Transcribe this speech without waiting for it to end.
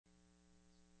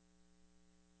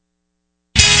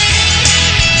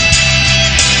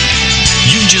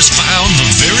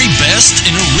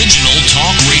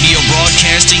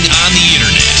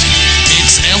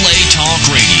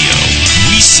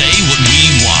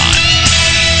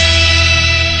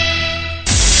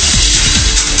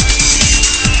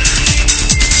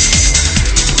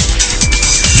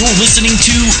listening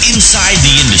to Inside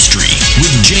the Industry with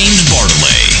James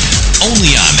Bartolet,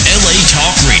 only on LA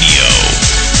Talk Radio.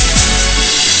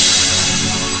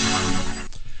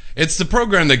 It's the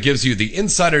program that gives you the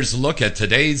insider's look at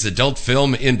today's adult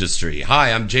film industry.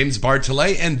 Hi, I'm James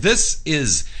Bartolet, and this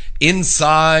is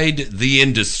Inside the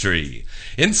Industry.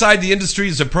 Inside the Industry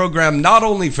is a program not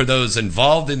only for those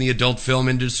involved in the adult film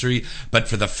industry, but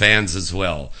for the fans as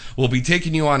well. We'll be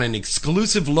taking you on an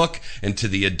exclusive look into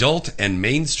the adult and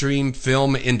mainstream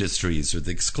film industries with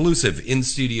exclusive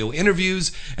in-studio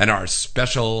interviews and our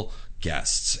special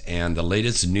guests and the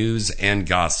latest news and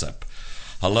gossip.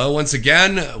 Hello once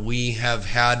again. We have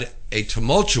had a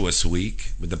tumultuous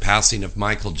week with the passing of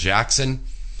Michael Jackson.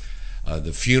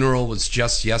 The funeral was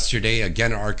just yesterday.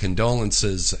 Again, our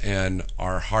condolences and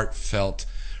our heartfelt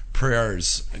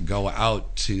prayers go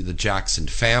out to the Jackson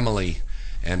family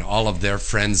and all of their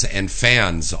friends and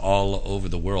fans all over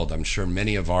the world. I'm sure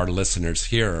many of our listeners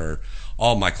here are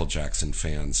all Michael Jackson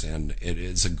fans, and it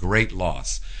is a great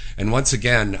loss. And once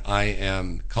again, I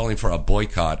am calling for a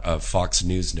boycott of Fox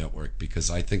News Network because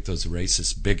I think those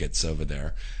racist bigots over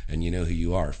there, and you know who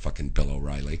you are, fucking Bill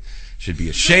O'Reilly, should be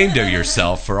ashamed of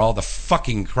yourself for all the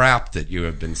fucking crap that you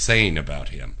have been saying about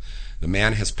him. The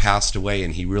man has passed away,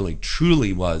 and he really,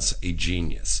 truly was a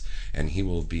genius, and he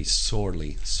will be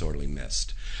sorely, sorely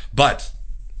missed. But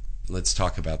let's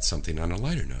talk about something on a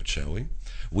lighter note, shall we?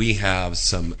 We have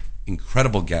some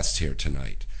incredible guests here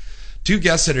tonight. Two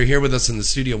guests that are here with us in the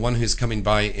studio, one who's coming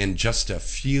by in just a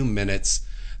few minutes.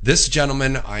 This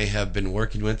gentleman I have been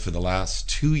working with for the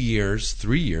last 3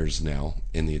 years now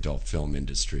in the adult film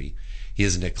industry. He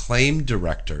is an acclaimed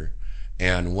director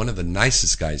and one of the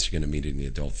nicest guys you're going to meet in the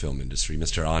adult film industry.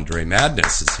 Mr. Andre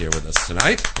Madness is here with us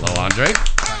tonight. Hello, Andre.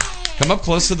 Come up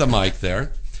close to the mic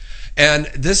there. And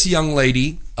this young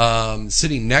lady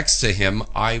sitting next to him,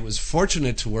 I was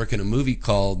fortunate to work in a movie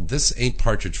called This Ain't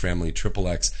Partridge Family,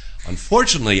 XXX.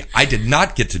 Unfortunately, I did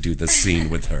not get to do this scene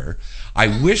with her.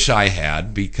 I wish I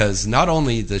had, because not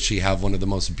only does she have one of the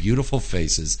most beautiful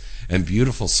faces and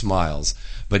beautiful smiles,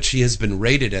 but she has been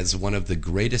rated as one of the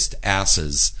greatest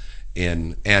asses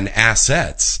and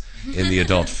assets in the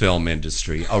adult film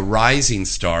industry. A rising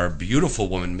star, beautiful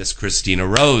woman, Miss Christina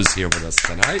Rose, here with us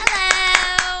tonight.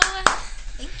 Hello.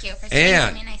 Thank you for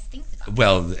saying so nice things about me.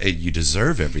 Well, you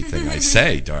deserve everything I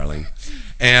say, darling.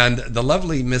 And the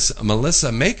lovely Miss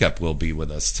Melissa Makeup will be with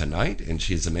us tonight, and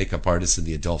she's a makeup artist in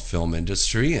the adult film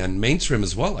industry and mainstream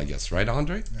as well, I guess, right,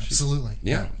 Andre? Absolutely.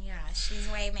 Yeah, she's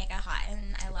way mega hot,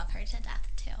 and I love her to death,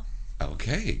 too.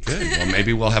 Okay, good. Well,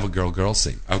 maybe we'll have a girl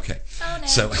scene. Okay. Oh, no.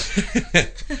 So,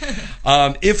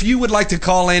 if you would like to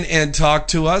call in and talk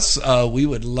to us, we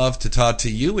would love to talk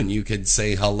to you, and you can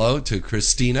say hello to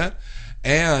Christina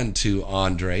and to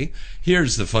Andre.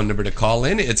 Here's the phone number to call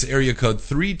in. It's area code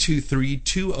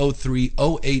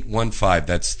 323-203-0815.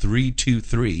 That's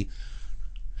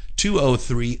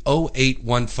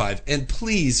 323-203-0815. And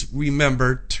please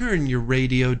remember, turn your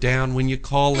radio down when you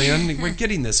call in. We're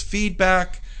getting this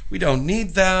feedback. We don't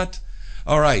need that.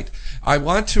 All right. I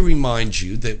want to remind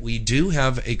you that we do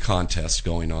have a contest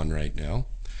going on right now.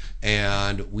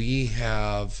 And we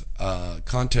have a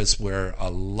contest where a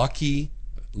lucky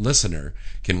listener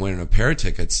can win a pair of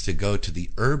tickets to go to the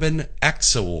Urban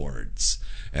X Awards,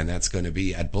 and that's going to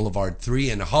be at Boulevard 3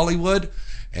 in Hollywood,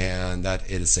 and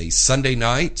that is a Sunday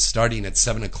night starting at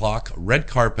 7 o'clock, red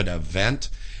carpet event.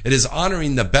 It is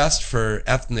honoring the best for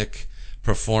ethnic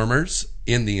performers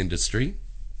in the industry.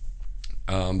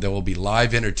 There will be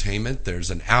live entertainment.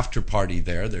 There's an after party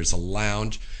there. There's a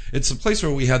lounge. It's a place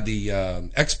where we had the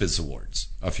XBiz Awards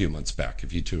a few months back,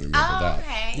 if you two remember that.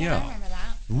 Okay. Yeah. I remember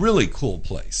that. Really cool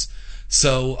place.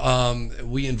 So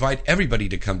we invite everybody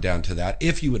to come down to that.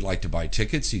 If you would like to buy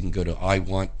tickets, you can go to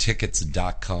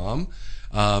iwanttickets.com.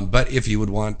 But if you would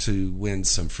want to win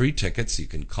some free tickets, you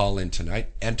can call in tonight,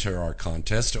 enter our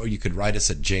contest, or you could write us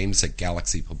at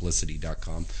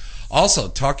james@galaxypublicity.com. Also,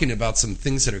 talking about some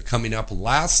things that are coming up,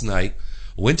 last night,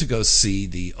 went to go see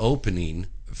the opening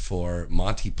for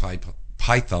Monty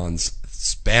Python's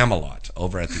Spamalot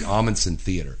over at the Amundsen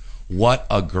Theater. What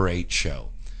a great show.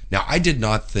 Now, I did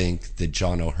not think that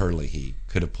John O'Hurley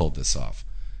could have pulled this off,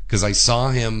 because I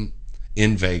saw him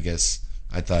in Vegas.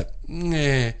 I thought,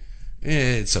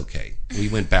 it's okay. We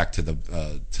went back to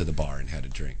the bar and had a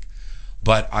drink.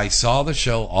 But I saw the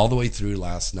show all the way through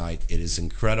last night. It is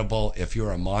incredible. If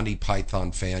you're a Monty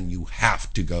Python fan, you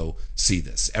have to go see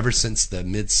this. Ever since the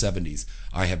mid-'70s,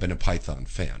 I have been a Python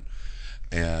fan.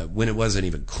 When it wasn't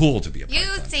even cool to be a Python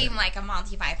fan. You seem like a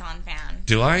Monty Python fan.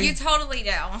 Do I? You totally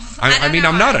do. I mean,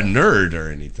 I'm not a nerd or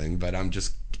anything, but I'm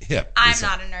just hip. I'm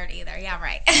not a nerd either. Yeah,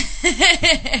 right.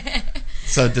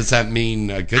 So does that mean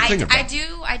a good thing or bad?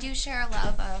 I do share a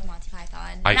love of Monty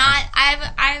Python.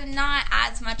 I'm not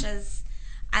as much as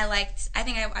I liked. I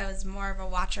think I was more of a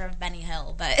watcher of Benny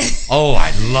Hill, but oh,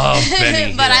 I love Benny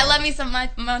Hill. But I love me some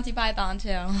Monty Python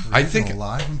too. I think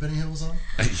alive when Benny Hill was on.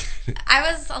 I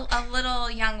was a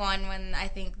little young one when I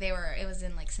think it was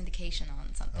in like syndication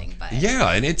on something. Okay. But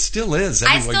yeah, and it still is.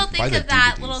 I still think of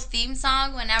that little theme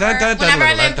song whenever I'm in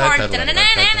porn.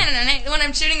 When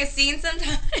I'm shooting a scene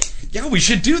sometimes. Yeah, we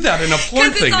should do that in a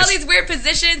porn thing. Because it's all these weird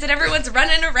positions and everyone's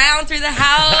running around through the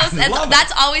house. And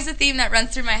that's always a theme that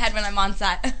runs through my head when I'm on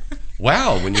set.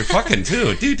 Wow, when you're fucking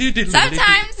too.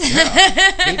 Sometimes.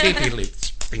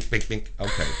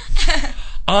 Okay.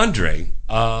 Andre,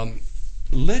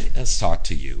 let us talk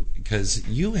to you because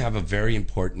you have a very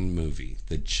important movie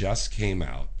that just came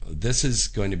out. This is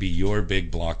going to be your big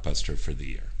blockbuster for the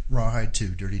year. Rawhide 2,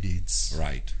 Dirty Deeds.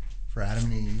 Right. For Adam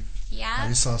and Eve. Yeah.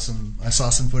 I saw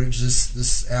some footage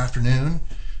this afternoon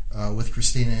with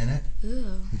Christina in it.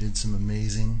 Ooh. Who did some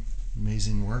amazing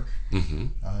work. Mm-hmm.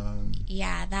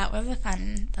 Yeah, that was a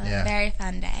very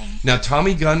fun day. Now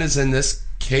Tommy Gunn is in this.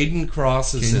 Caden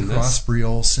Cross is in this. Caden Cross, Brie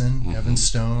Olson, Evan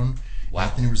Stone. Wow.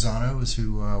 Anthony Rosano is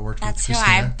who worked with Christina.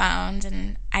 That's who I found,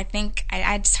 and I think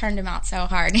I just turned him out so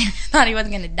hard. I thought he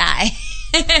wasn't going to die.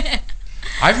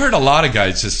 I've heard a lot of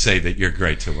guys just say that you're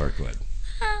great to work with.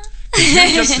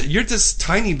 You're this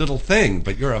tiny little thing,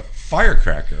 but you're a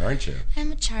firecracker, aren't you?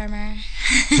 I'm a charmer.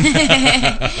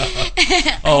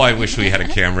 Oh, I wish we had a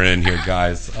camera in here,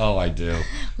 guys. Oh, I do.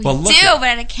 But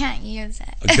I can't use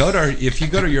it. If you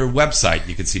go to your website,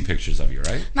 you can see pictures of you,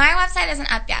 right? My website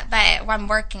isn't up yet, but I'm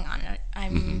working on it.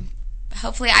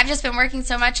 Hopefully, I've just been working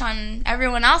so much on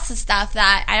everyone else's stuff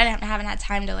that I haven't had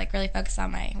time to really focus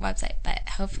on my website. But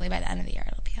hopefully, by the end of the year,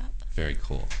 it'll be up. Very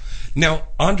cool. Now,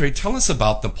 Andre, tell us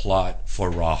about the plot for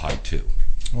Rawhide 2.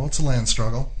 Well, it's a land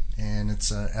struggle, and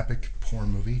it's an epic porn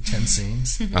movie, 10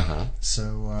 scenes. Uh-huh.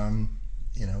 So,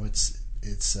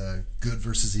 it's good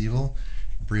versus evil.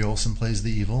 Brie Olson plays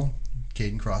the evil.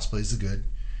 Caden Cross plays the good.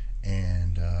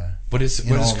 And what is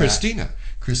Christina?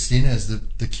 Christina is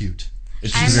the cute.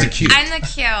 She's the cute. I'm the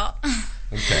cute.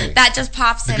 Okay. That just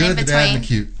pops in between. The good, the bad, and the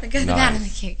cute. The good, the bad, and the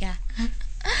cute, yeah.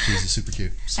 She's super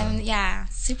cute. So.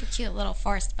 Super cute little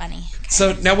forest bunny.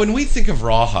 So now when we think of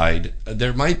Rawhide,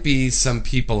 there might be some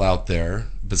people out there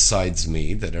besides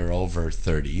me that are over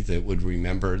 30 that would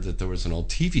remember that there was an old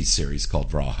TV series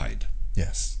called Rawhide.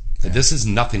 Yes. Yeah. This is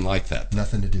nothing like that.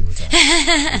 Nothing to do with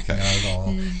that. Okay. Not at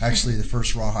all. Actually, the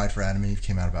first Rawhide for Adam and Eve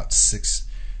came out about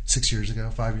 5 years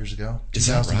ago. 2004. Is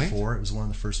that right? It was one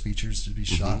of the first features to be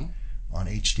shot on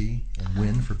HD and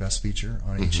win for Best Feature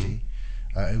on HD.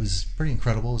 It was pretty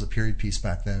incredible. It was a period piece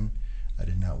back then. I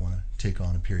did not want to take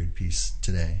on a period piece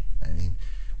today. I mean,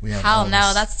 we have hell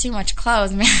no, that's too much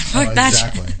clothes, man. Fuck that.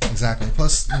 Exactly.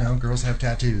 Plus, girls have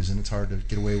tattoos, and it's hard to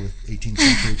get away with 18th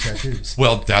century tattoos.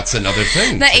 Well, that's another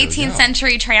thing. The 18th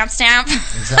century tramp stamp.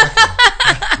 Exactly.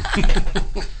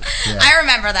 Yeah. I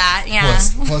remember that. Yeah.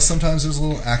 Plus, sometimes there's a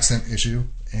little accent issue,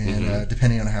 and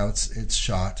depending on how it's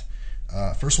shot.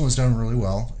 First one was done really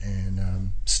well,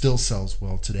 and still sells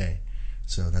well today.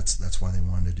 So that's why they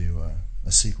wanted to do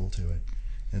a sequel to it.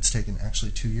 And it's taken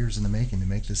actually 2 years in the making to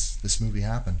make this movie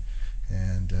happen,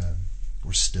 and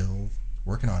we're still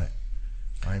working on it.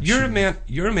 You're a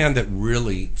man that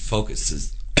really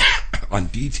focuses on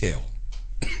detail.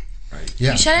 Right?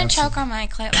 Yeah, you shouldn't choke on my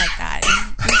clit like that.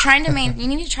 You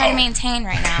need to try to maintain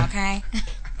right now, okay?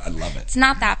 I love it. It's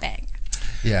not that big.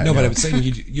 Yeah. No, but I was saying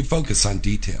you focus on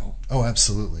detail. Oh,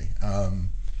 absolutely.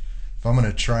 If I'm going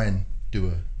to try and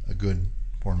do a good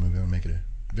porn movie, I'm going to make it a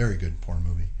very good porn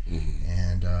movie.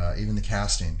 And even the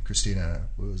casting, Christina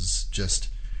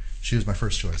she was my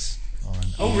first choice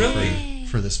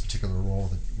for this particular role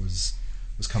that was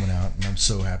coming out, and I'm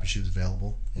so happy she was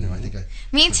available.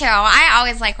 Me too. I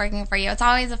always like working for you. It's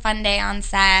always a fun day on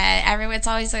set. It's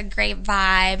always a great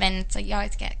vibe, and it's like you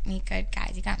always get me good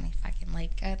guys. You got me fucking laid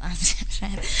good.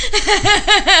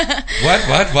 What?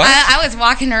 I was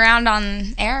walking around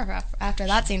on air after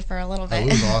that scene for a little bit. Oh,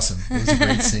 it was awesome. It was a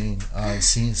great scene. The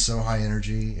scene is so high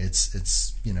energy.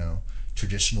 It's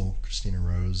traditional Christina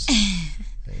Rose.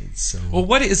 Well,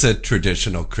 what is a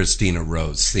traditional Christina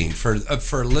Rose scene for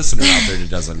a listener out there that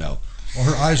doesn't know? Well,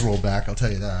 her eyes roll back. I'll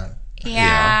tell you that.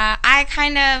 Yeah.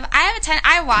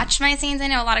 I watch my scenes. I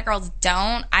know a lot of girls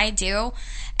don't. I do.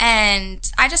 And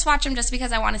I just watch them just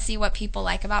because I want to see what people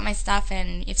like about my stuff.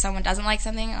 And if someone doesn't like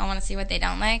something, I want to see what they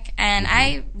don't like. And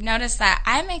I noticed that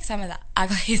I make some of the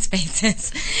ugliest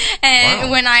faces. And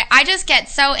when I just get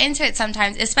so into it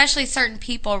sometimes, especially certain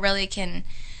people really can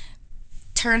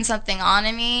turn something on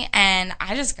in me, and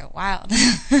I just go wild.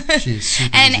 She's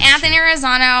super And easy to Anthony shoot.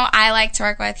 Rosano, I like to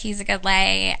work with. He's a good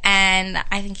lay, and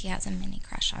I think he has a mini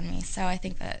crush on me. So I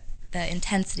think that the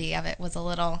intensity of it was a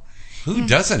little. Who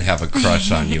doesn't have a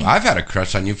crush on you? I've had a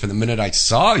crush on you from the minute I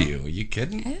saw you. Are you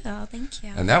kidding? Oh, thank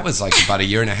you. And that was like about a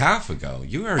year and a half ago.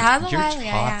 You're That was a hot while ago,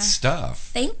 yeah. stuff.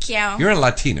 Thank you. You're a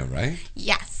Latina, right?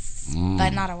 Yes,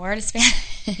 but not a word of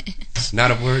Spanish.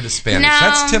 Not a word of Spanish. No.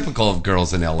 That's typical of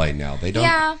girls in LA now. They don't.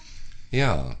 Yeah,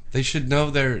 Yeah. They should know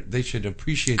they should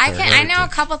appreciate their I know a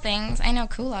heritage. couple things. I know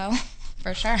culo,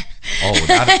 for sure. Oh,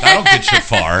 that'll get you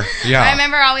far. Yeah. I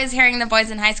remember always hearing the boys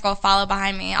in high school follow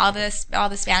behind me. All the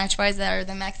Spanish boys or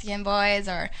the Mexican boys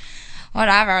or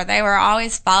whatever. They were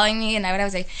always following me, and I would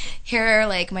always like hear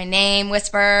like my name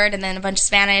whispered, and then a bunch of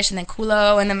Spanish, and then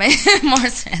culo, and then more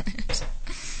Spanish.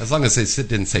 As long as they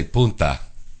didn't say punta.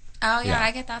 Oh yeah, Yeah.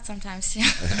 I get that sometimes too.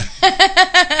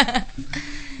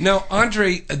 Now,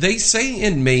 Andre, they say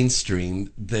in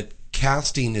mainstream that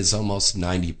casting is almost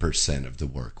 90% of the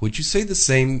work. Would you say the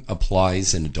same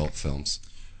applies in adult films?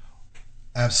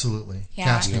 Absolutely. Yeah,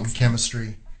 Casting, I think so.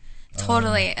 chemistry.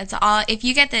 Totally, it's all if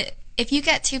you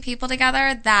get two people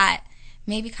together that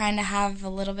maybe kind of have a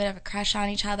little bit of a crush on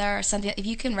each other or something. If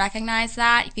you can recognize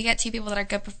that, if you get two people that are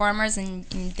good performers and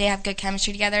they have good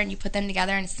chemistry together, and you put them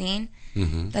together in a scene,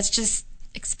 that's just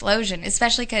explosion.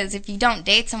 Especially because if you don't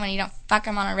date someone, you don't fuck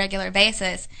them on a regular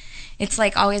basis. It's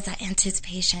like always that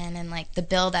anticipation and like the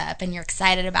build up, and you're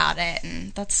excited about it,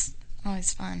 and that's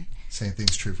always fun. Same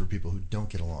thing's true for people who don't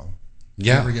get along.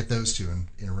 Yeah. You ever get those two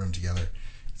in a room together,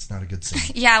 it's not a good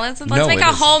scene. Yeah, let's No, make it a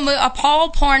isn't. whole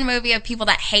porn movie of people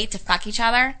that hate to fuck each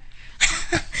other.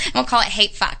 We'll call it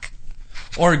hate fuck.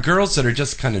 Or girls that are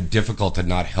just kind of difficult at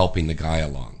not helping the guy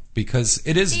along. Because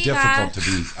it is Yeah. difficult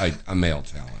to be a male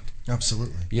talent.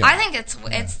 Absolutely. Yeah. I think it's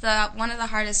the one of the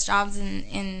hardest jobs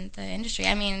in the industry.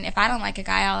 I mean, if I don't like a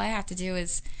guy, all I have to do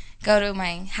is go to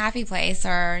my happy place,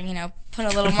 or put a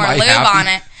little more My lube happy- on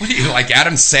it. What are you, like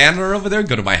Adam Sandler over there?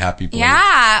 Go to my happy place.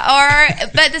 Yeah,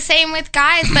 but the same with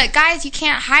guys. But guys, you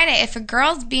can't hide it. If a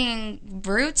girl's being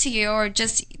rude to you, or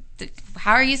just,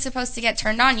 how are you supposed to get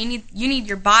turned on? You need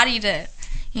your body to,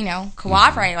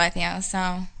 cooperate with you.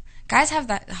 So, guys have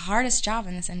the hardest job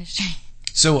in this industry.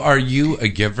 So are you a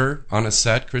giver on a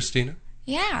set, Christina?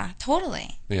 Yeah,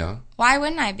 totally. Yeah. Why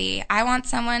wouldn't I be? I want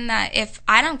someone that, if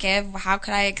I don't give, how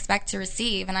could I expect to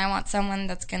receive? And I want someone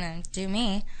that's going to do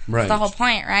me. Right. That's the whole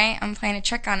point, right? I'm playing a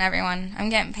trick on everyone. I'm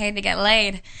getting paid to get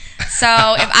laid. So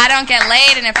if I don't get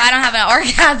laid and if I don't have an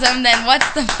orgasm, then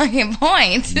what's the fucking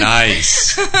point?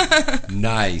 Nice.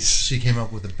 Nice. She came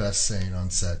up with the best saying on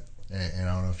set, and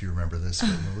I don't know if you remember this, but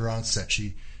when we were on set,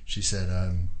 she said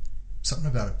something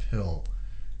about a pill.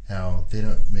 How they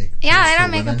don't make Yeah, pills I for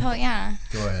don't make women. a pill, yeah.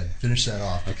 Go ahead, finish that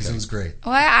off because it was great.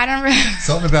 What? I don't remember.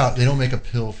 Something about they don't make a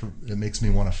pill that makes me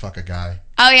want to fuck a guy.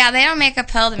 Oh, yeah, they don't make a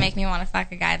pill to make me want to fuck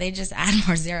a guy. They just add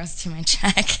more zeros to my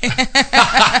check.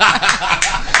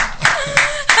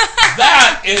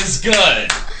 That is good.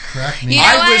 Crack me. You know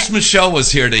I what? wish Michelle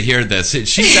was here to hear this.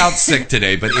 She's out sick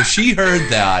today, but if she heard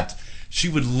that, she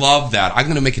would love that. I'm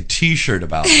going to make a T-shirt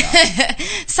about that.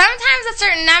 Sometimes a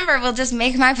certain number will just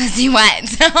make my pussy wet.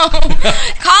 So call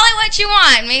it what you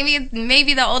want.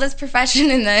 Maybe the oldest profession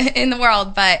in the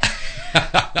world, but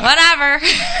whatever.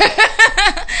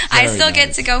 I Very still get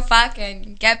nice. to go fuck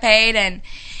and get paid and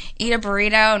eat a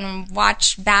burrito and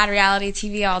watch bad reality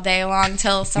TV all day long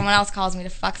until someone else calls me to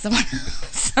fuck someone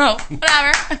else. So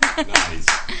whatever. Nice.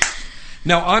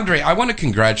 Now, Andre, I want to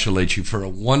congratulate you for a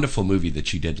wonderful movie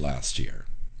that you did last year,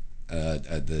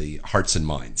 the Hearts and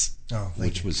Minds, Oh, thank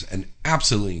which you. was an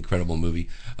absolutely incredible movie.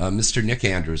 Mr. Nick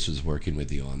Andrews was working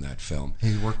with you on that film.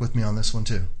 He worked with me on this one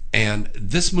too. And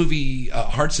this movie,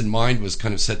 Hearts and Mind, was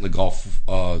kind of set in the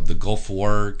Gulf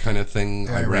War kind of thing,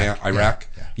 Iraq. Iraq.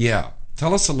 Yeah. Yeah.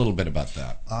 Tell us a little bit about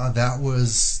that. That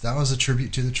was a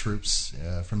tribute to the troops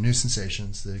from New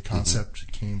Sensations. The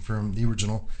concept came from the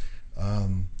original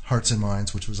Hearts and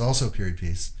Minds, which was also a period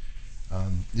piece.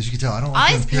 As you can tell, I don't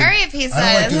like All these doing period pieces.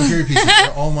 I don't like doing period pieces.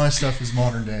 All my stuff is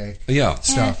modern day Yeah.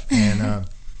 stuff, and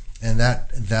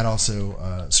that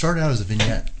also started out as a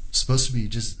vignette. Supposed to be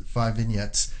just 5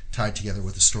 vignettes tied together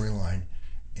with a storyline,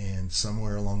 and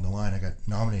somewhere along the line, I got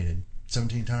nominated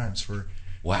 17 times for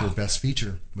Best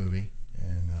Feature Movie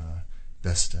and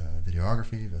Best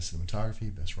Videography, Best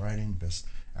Cinematography, Best Writing, Best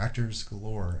Actors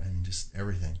Galore, and just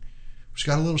everything. Which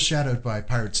got a little shadowed by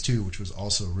Pirates 2, which was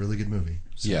also a really good movie.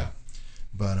 So, Yeah.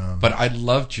 But I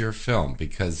loved your film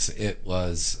because it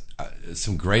was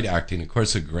some great acting, of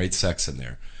course, a great sex in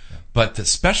there. Yeah. But the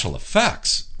special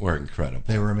effects were incredible.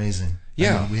 They were amazing.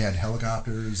 Yeah. I mean, we had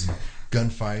helicopters and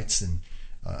gunfights, and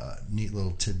neat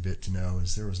little tidbit to know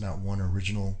is there was not one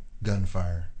original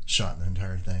gunfire shot in the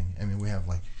entire thing. I mean, we have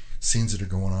like scenes that are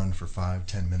going on for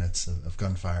 5-10 minutes of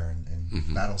gunfire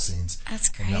and battle scenes. That's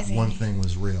And crazy. not one thing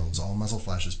was real. It was all muzzle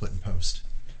flashes put in post.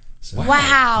 So,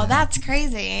 Wow, that's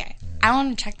crazy. I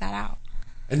want to check that out.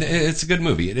 And it's a good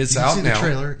movie. It is You can out see now. the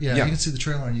trailer. Yeah, you can see the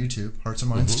trailer on YouTube. Hearts and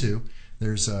Minds 2.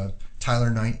 There's Tyler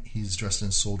Knight. He's dressed in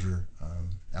a soldier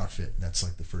outfit. And that's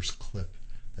like the first clip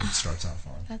that it starts off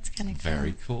on. That's kind of cool.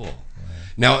 Very cool.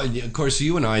 Now, of course,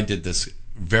 you and I did this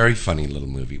very funny little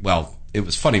movie. Well, it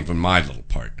was funny for my little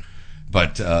part,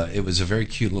 but it was a very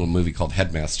cute little movie called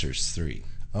Headmasters 3.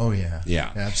 Oh, yeah.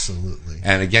 Yeah. Absolutely.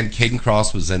 And again, Caden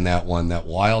Cross was in that one, that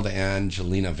wild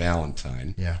Angelina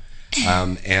Valentine. Yeah.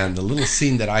 And the little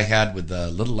scene that I had with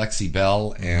little Lexi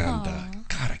Bell and,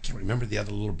 God, I can't remember the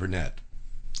other little brunette.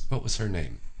 What was her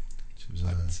name? She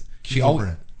was She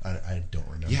always, I don't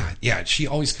remember. yeah. She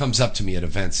always comes up to me at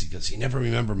events. She goes, "You never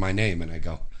remember my name," and I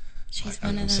go, She's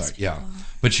one of those people. Yeah,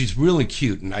 but she's really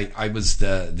cute. And I was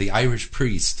the Irish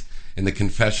priest in the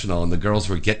confessional, and the girls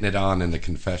were getting it on in the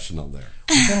confessional there.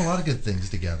 We've done a lot of good things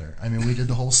together. I mean, we did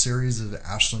the whole series of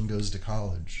Ashlyn Goes to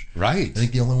College. Right. I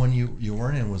think the only one you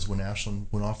weren't in was when Ashlyn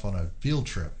went off on a field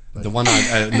trip. But The one on it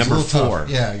was a number little 4. tough.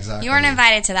 Yeah, exactly. You weren't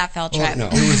invited to that field trip. no.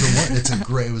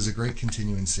 It was a great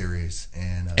continuing series,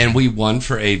 And we won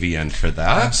for AVN for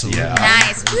that. absolutely Yeah.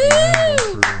 Nice.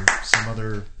 For some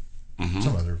other.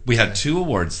 We had 2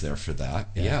 awards there for that.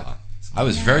 Yeah. I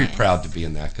was very proud to be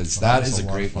in that because that was is a a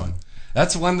lot great of fun. one.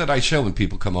 That's one that I show when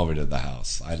people come over to the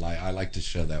house. I like to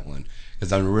show that one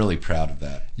because I'm really proud of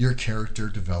that. Your character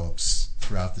develops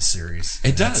throughout the series. It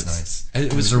and does. That's nice. It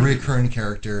It was was a really recurring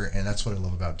character, and that's what I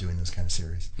love about doing this kind of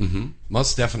series.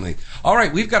 Most definitely. All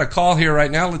right, we've got a call here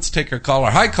right now. Let's take our caller.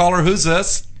 Hi, caller. Who's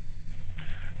this?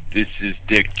 This is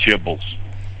Dick Chibbles.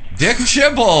 Dick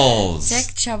Chibbles.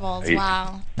 Dick Chibbles, Hey.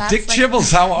 wow. That's Dick like,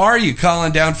 Chibbles, how are you?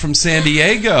 Calling down from San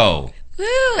Diego. Woo,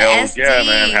 Hell SD. yeah,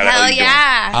 man. How Hell you doing?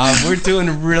 yeah. We're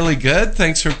doing really good.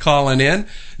 Thanks for calling in.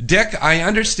 Dick, I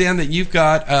understand that you've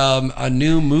got a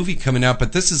new movie coming out,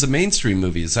 but this is a mainstream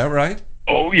movie. Is that right?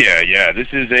 Oh, yeah. This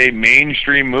is a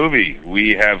mainstream movie.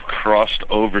 We have crossed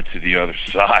over to the other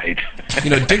side. You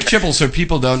know, Dick Chibbles, so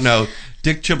people don't know,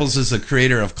 Dick Chibbles is the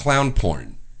creator of clown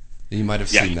porn. You might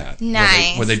have Yeah. seen that.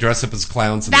 Nice. Where they dress up as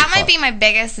clowns. And That they might be my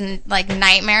biggest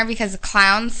nightmare because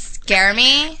clowns scare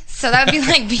me. So that would be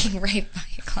like being raped by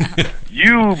a clown.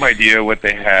 You, my dear, what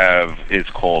they have is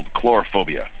called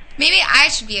chlorophobia. Maybe I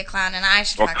should be a clown and I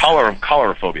should Or fuck someone.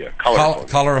 chlorophobia. Chlorophobia.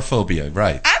 Choleraphobia,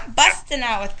 right. I'm busting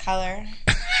out with color.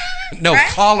 No, Right?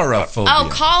 choleraphobia. Oh,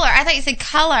 collar. I thought you said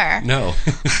color. No.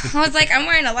 I was like, I'm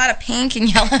wearing a lot of pink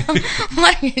and yellow.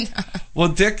 What are you doing? Well,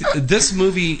 Dick, this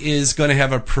movie is going to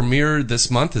have a premiere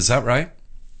this month. Is that right?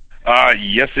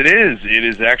 Yes, it is. It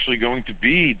is actually going to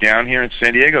be down here in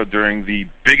San Diego during the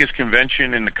biggest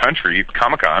convention in the country,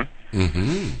 Comic-Con.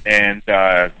 Mm-hmm.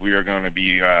 And we are going to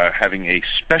be having a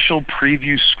special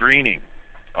preview screening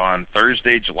on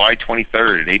Thursday, July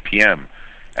 23rd at 8 p.m.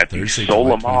 at the Thursday,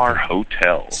 July Solamar 23rd.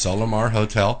 Hotel. Solamar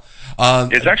Hotel.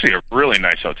 It's actually a really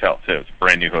nice hotel, too. It's a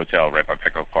brand new hotel right by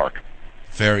Petco Park.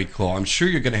 Very cool. I'm sure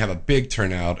you're going to have a big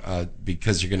turnout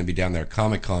because you're going to be down there at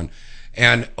Comic-Con.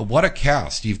 And what a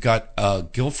cast. You've got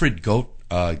Gilfred Goat.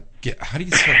 How do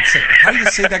you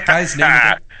say that guy's name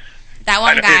again? That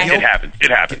one guy. It happens. It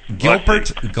happens.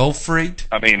 Gilbert Gottfried.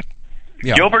 I mean,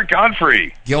 Yeah. Gilbert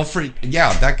Godfrey. Gilfried.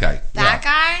 Yeah, that guy. That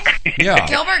guy? Yeah.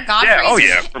 Gilbert Godfrey? Yeah, oh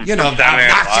yeah. From, You know, from that Saturday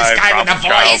Night obnoxious Live, guy with the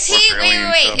Problem Child, voice. Is he? Portraying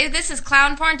Wait. stuff. If this is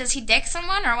clown porn, does he dick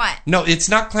someone or what? No, it's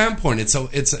not clown porn. It's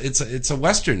a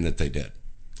western that they did.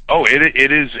 Oh,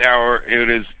 it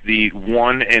is the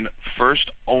one and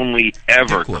first only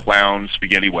ever Cool. clown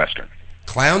spaghetti western.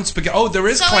 Clown spaghetti. Oh, there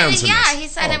is So clowns in yeah, this. he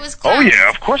said it was Oh clowns. yeah,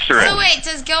 of course there is. So wait,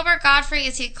 does Gilbert Godfrey,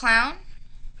 is he a clown?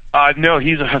 No,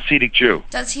 he's a Hasidic Jew.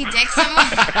 Does he dick someone?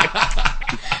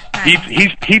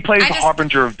 He plays I the just-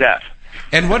 harbinger of death.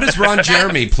 And what is Ron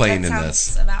Jeremy playing That in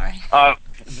sounds this? about right.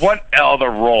 What other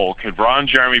role could Ron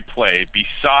Jeremy play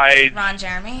besides Ron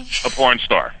Jeremy? a porn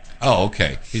star? Oh,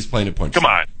 okay. He's playing a porn Come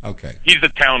star. on. Okay. He's the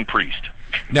town priest.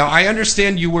 Now, I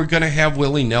understand you were going to have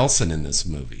Willie Nelson in this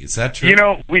movie. Is that true? You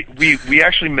know, we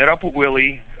actually met up with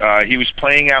Willie. He was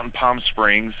playing out in Palm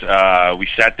Springs. We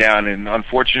sat down, and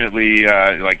unfortunately,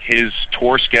 like his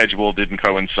tour schedule didn't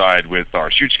coincide with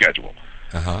our shoot schedule.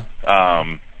 Uh-huh.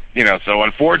 You know, so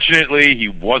unfortunately, he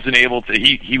wasn't able to.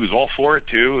 He was all for it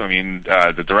too. I mean,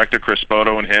 the director Chris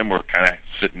Bodo and him were kind of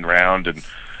sitting around and.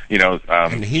 You know,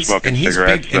 And he's smoking big.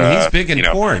 cigarettes. And he's big in you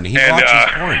know. porn. He And,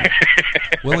 watches porn.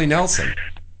 Willie Nelson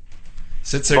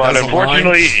sits there. But does a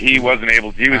unfortunately, line. he wasn't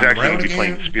able to. He was I'm actually going to be rolling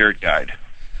playing in. the spirit guide.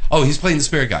 Oh, he's playing the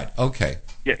spirit guide. Okay.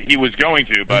 Yeah, he was going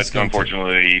to, but going to.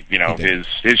 unfortunately, you know, He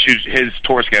his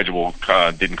tour schedule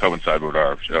didn't coincide with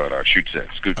our shoot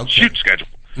schedule.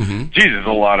 Mm-hmm. Jesus,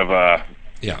 a lot of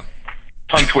Yeah.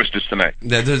 tongue twisters tonight.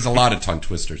 There's a lot of tongue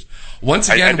twisters. Once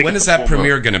I again, think when it's is a that full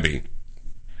premiere going to be?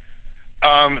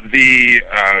 The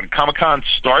Comic-Con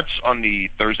starts on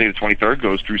the Thursday the 23rd,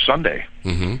 goes through Sunday.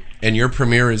 Mm-hmm. And your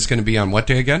premiere is going to be on what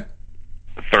day again?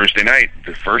 Thursday night,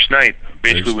 the first night,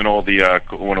 basically when all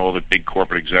the big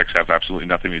corporate execs have absolutely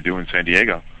nothing to do in San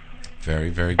Diego. Very,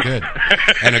 very good.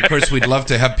 And of course, we'd love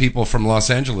to have people from Los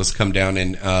Angeles come down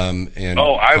and come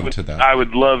to that. I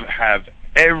would love to have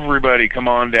everybody come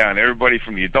on down. Everybody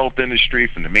from the adult industry,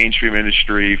 from the mainstream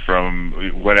industry,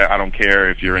 from what I don't care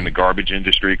if you're in the garbage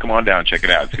industry. Come on down, check it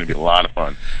out. It's going to be a lot of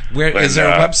fun. Is there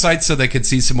a website so they could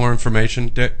see some more information,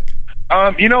 Dick?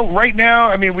 You know, right now,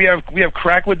 I mean, we have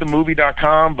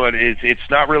crackwiththemovie.com, but it's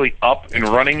not really up and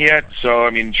running yet. So,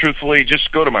 I mean, truthfully,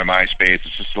 just go to my MySpace.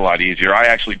 It's just a lot easier. I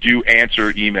actually do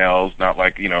answer emails, not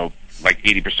like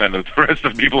 80% of the rest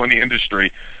of the people in the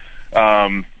industry.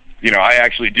 I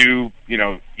actually do,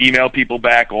 email people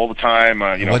back all the time.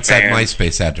 What's fans, that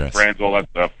MySpace address? Friends, all that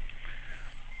stuff.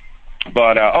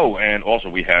 But and also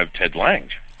we have Ted Lang.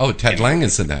 Oh, Ted Lang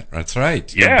is in that. That's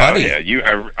right. Your Yeah, buddy. yeah.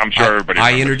 I'm sure everybody.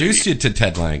 I introduced you to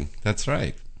Ted Lang. That's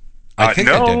right. I think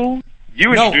I did.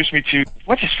 You introduced me to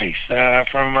what's his face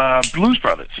from Blues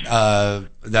Brothers. Ted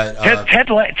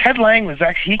Lang was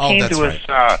actually came to us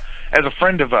as a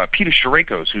friend of Peter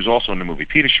Shirako's, who's also in the movie.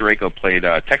 Peter Shirako played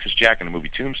Texas Jack in the movie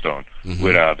Tombstone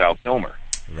with Val Kilmer.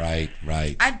 Right.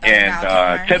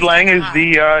 And Ted Lang is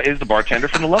the bartender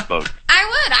from The Love Boat.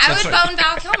 I would bone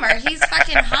Val Kilmer. He's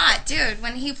fucking hot, dude.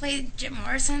 When he played Jim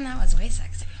Morrison, that was way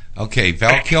sexy. Okay,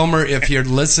 Val Kilmer, if you're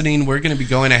listening, we're going to be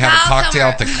going to have a cocktail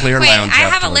at the Clear Lounge. I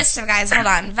have a list of guys. Hold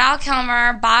on. Val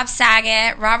Kilmer, Bob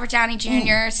Saget, Robert Downey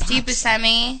Jr., Steve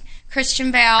Buscemi,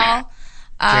 Christian Bale,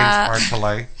 James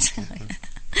Bartolet.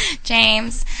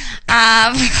 James.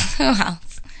 Who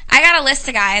else? I got a list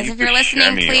of guys. If you're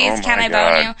listening, please, can I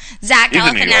bone you? Zach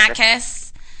Galifianakis.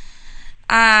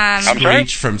 I'm sorry?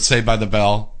 Screech from Saved by the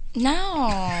Bell. No,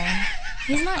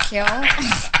 he's not cute.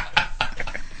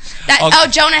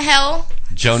 Jonah Hill.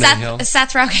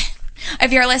 Seth Rogen.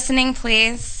 If you're listening,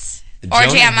 please.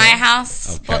 Orgy at my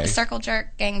house. Okay. Circle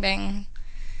jerk, gangbang.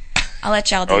 I'll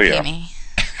let y'all DP me.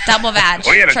 Double badge.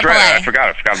 Oh yeah, that's Triple right. A. I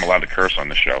forgot I'm allowed to curse on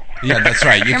the show. Yeah, that's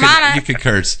right. You could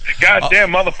curse. Goddamn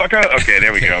motherfucker. Okay,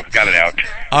 there we go. Got it out.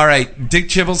 All right, Dick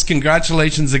Chibbles,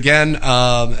 congratulations again.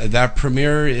 That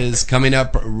premiere is coming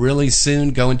up really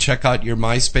soon. Go and check out your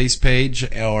MySpace page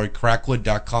or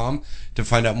crackwood.com to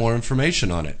find out more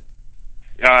information on it.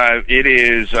 It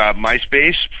is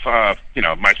MySpace,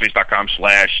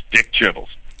 MySpace.com/Dick Chibbles.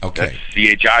 Okay.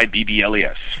 That's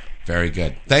CHIBBLES. Very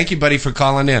good. Thank you, buddy, for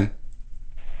calling in.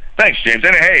 Thanks, James.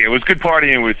 And hey, it was good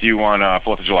partying with you on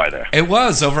 4th of July there. It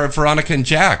was over at Veronica and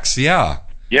Jack's, yeah.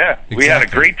 Yeah, we had a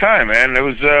great time, man. It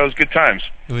was good times.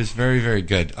 It was very, very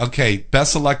good. Okay,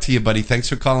 best of luck to you, buddy. Thanks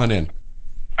for calling in.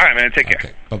 All right, man. Take care.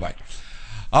 Okay, bye-bye.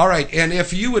 All right, and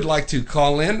if you would like to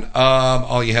call in,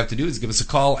 all you have to do is give us a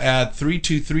call at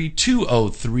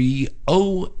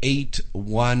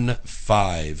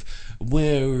 323-203-0815.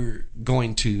 We're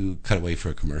going to cut away for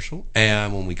a commercial,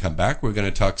 and when we come back, we're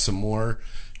going to talk some more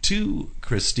to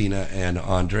Christina and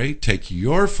Andre, take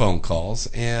your phone calls,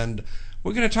 and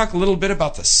we're going to talk a little bit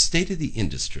about the state of the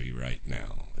industry right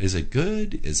now. Is it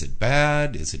good? Is it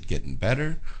bad? Is it getting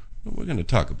better? We're going to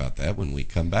talk about that when we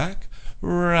come back,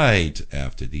 right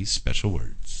after these special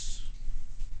words.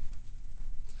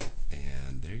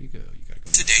 And there you go. You got to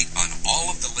go. To date on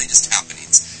all of the latest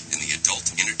happenings in the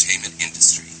adult entertainment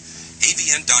industry.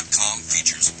 AVN.com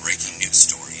features breaking news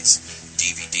stories,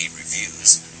 DVD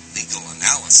reviews, legal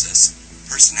analysis,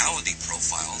 personality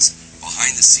profiles,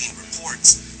 behind-the-scene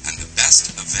reports, and the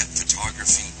best event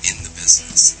photography in the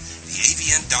business. The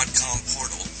AVN.com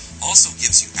portal also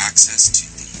gives you access to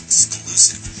the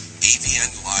exclusive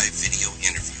AVN Live video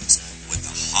interviews with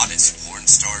the hottest porn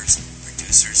stars,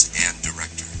 producers, and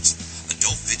directors.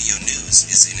 Adult Video News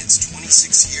is in its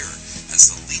 26th year as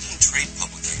the leading trade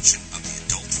publication of the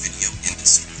adult video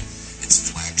industry. Its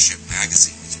flagship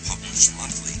magazine is published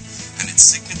monthly, and its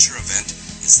signature event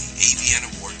is the AVN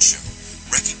Award Show,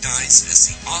 recognized as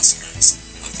the Oscars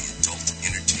of the adult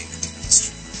entertainment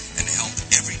industry, and held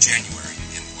every January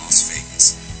in Las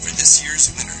Vegas. For this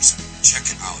year's winners, check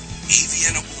out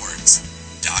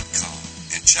avnawards.com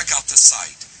and check out the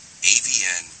site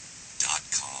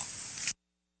avn.com.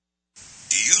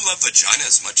 Do you love vagina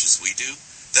as much as we do?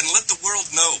 Then let the world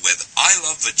know with I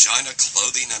Love Vagina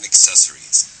clothing and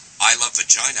accessories. I Love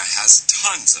Vagina has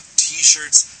tons of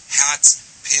t-shirts, hats,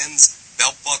 pins,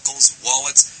 belt buckles,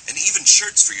 wallets, and even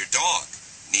shirts for your dog.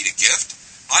 Need a gift?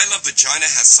 I Love Vagina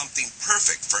has something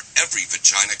perfect for every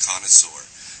vagina connoisseur.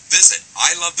 Visit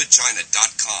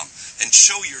ilovevagina.com and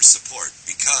show your support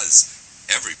because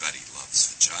everybody loves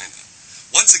vagina.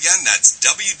 Once again, that's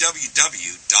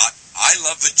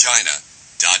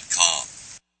www.ilovevagina.com.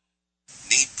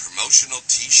 Need promotional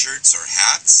t-shirts or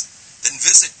hats? Then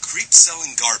visit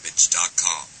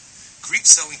creepsellinggarbage.com. Creep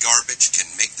Selling Garbage can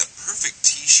make the perfect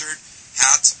t-shirt,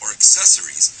 hats, or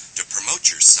accessories to promote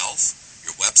yourself,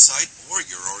 your website, or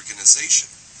your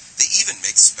organization. They even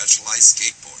make specialized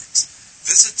skateboards.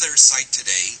 Visit their site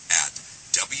today at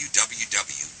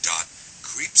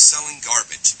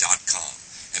www.creepsellinggarbage.com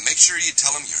and make sure you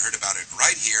tell them you heard about it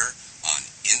right here on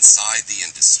Inside the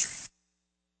Industry.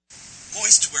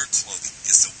 Moistwear Clothing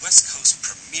is the West Coast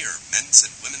premier men's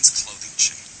and women's clothing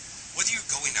chain. Whether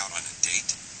you're going out on a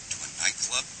date, to a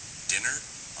nightclub, dinner,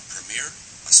 a premiere,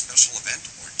 a special event,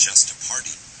 or just a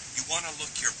party, you want to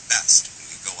look your best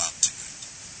when you go out tonight.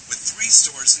 With 3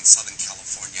 stores in Southern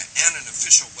California and an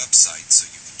official website so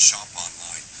you can shop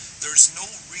online, there's no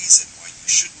reason why you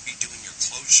shouldn't be doing your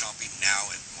clothes shopping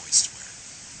now at Moistwear.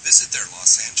 Visit their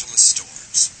Los Angeles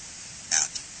stores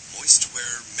at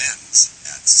Moistwear Men's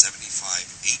at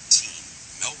 7518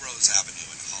 Melrose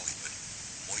Avenue in Hollywood,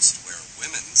 Moistwear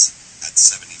Women's at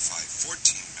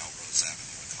 7514 Melrose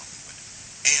Avenue in Hollywood,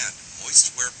 and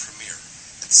Moistwear Premier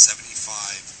at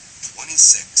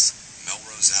 7526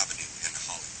 Melrose Avenue in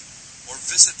Hollywood. Or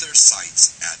visit their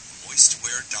sites at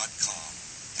moistwear.com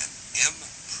and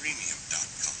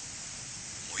mpremium.com.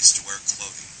 Moistwear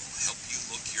Clothing will help you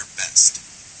look your best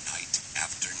night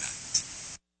after night.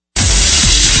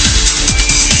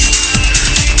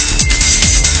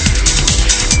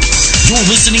 You're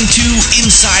listening to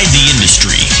Inside the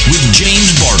Industry with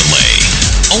James Bartolet,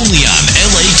 only on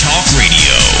LA Talk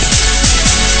Radio.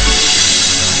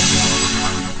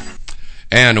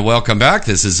 And welcome back.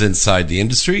 This is Inside the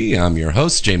Industry. I'm your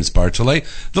host, James Bartolet.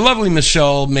 The lovely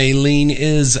Michelle Maylene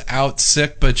is out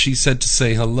sick, but she said to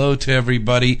say hello to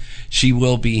everybody. She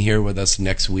will be here with us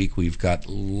next week. We've got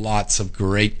lots of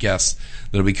great guests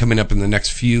that'll be coming up in the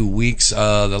next few weeks.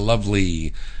 The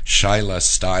lovely Shyla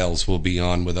Stiles will be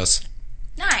on with us.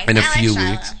 Nice. In a I few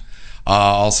like weeks.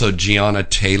 Also, Gianna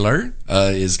Taylor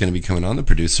is going to be coming on, the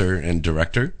producer and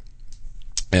director,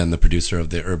 and the producer of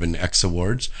the Urban X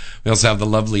Awards. We also have the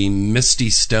lovely Misty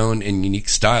Stone and Unique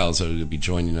Styles that will be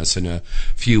joining us in a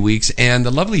few weeks. And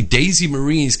the lovely Daisy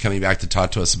Marie is coming back to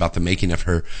talk to us about the making of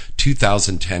her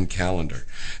 2010 calendar.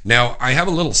 Now, I have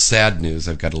a little sad news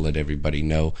I've got to let everybody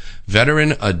know.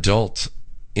 Veteran adult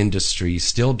industry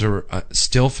still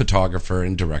photographer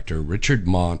and director Richard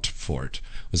Montfort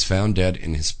was found dead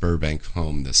in his Burbank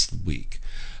home this week.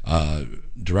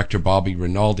 Director Bobby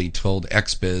Rinaldi told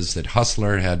XBiz that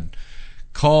Hustler had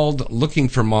called looking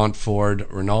for Montfort.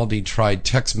 Rinaldi tried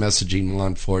text messaging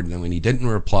Montfort, and when he didn't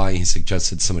reply, he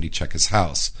suggested somebody check his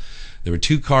house. There were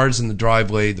 2 cars in the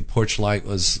driveway, the porch light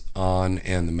was on,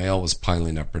 and the mail was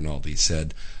piling up, Rinaldi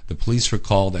said. The police were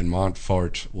called, and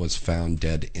Montfort was found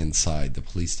dead inside. The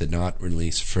police did not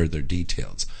release further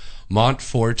details.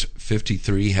 Montfort,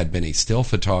 53, had been a still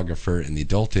photographer in the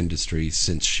adult industry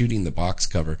since shooting the box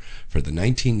cover for the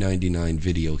 1999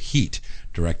 video Heat,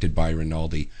 directed by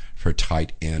Rinaldi for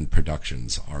Tight End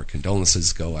Productions. Our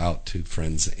condolences go out to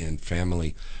friends and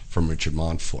family from Richard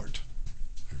Montfort.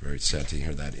 We're very sad to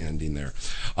hear that ending there.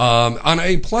 On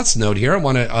a plus note here, I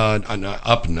want to, on an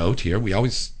up note here, we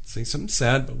always say something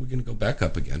sad, but we're going to go back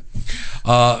up again.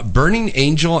 Burning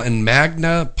Angel and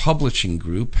Magna Publishing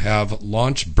Group have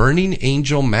launched Burning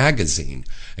Angel Magazine,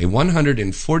 a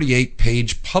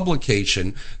 148-page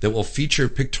publication that will feature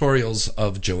pictorials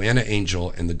of Joanna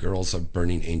Angel and the girls of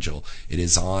Burning Angel. It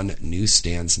is on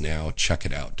newsstands now. Check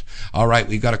it out. All right,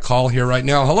 we've got a call here right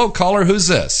now. Hello, caller. Who's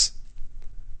this?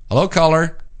 Hello,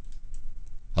 caller.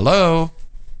 Hello.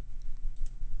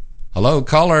 Hello,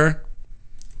 caller.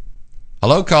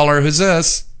 Hello, caller. Who's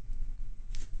this?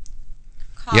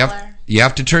 Caller. You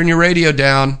have to turn your radio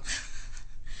down.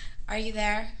 Are you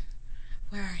there?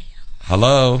 Where are you?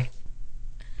 Hello?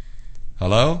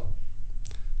 Hello?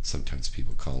 Sometimes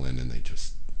people call in and they're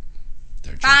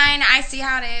Fine, I see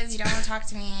how it is. You don't want to talk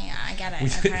to me. I get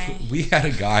it. Okay. We had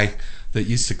a guy that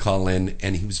used to call in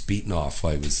and he was beaten off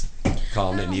while he was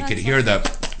calling in. You could hear the...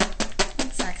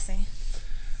 That's sexy.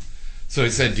 So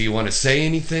he said, do you want to say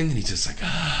anything? And he's just like,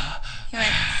 He went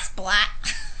splat.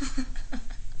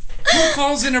 Who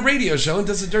calls in a radio show and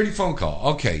does a dirty phone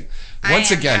call? Okay.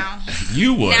 Once again, now.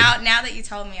 You would. Now that you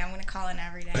told me, I'm going to call in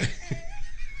every day.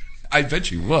 I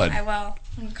bet you would. I will.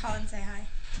 I'm going to call and say hi.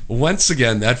 Once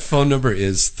again, that phone number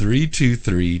is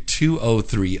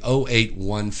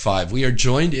 323-203-0815. We are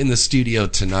joined in the studio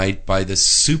tonight by the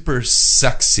super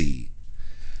sexy,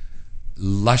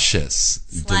 luscious,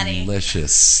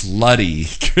 delicious,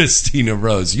 slutty Christina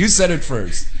Rose. You said it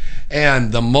first.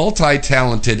 And the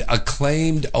multi-talented,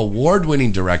 acclaimed,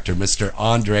 award-winning director, Mr.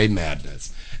 Andre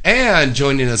Madness. And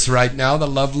joining us right now, the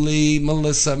lovely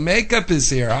Melissa Makeup is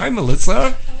here. Hi,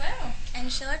 Melissa. Hello. And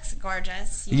she looks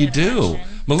gorgeous. You do.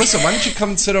 Melissa, why don't you come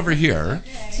and sit over here?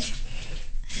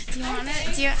 Do you want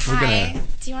to? Do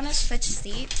you want to switch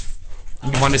seats?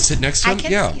 You want to sit next to him?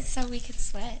 Yeah. So we could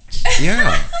switch.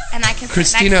 Yeah. And I can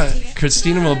sit next to you.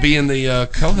 Christina will be in the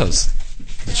co-host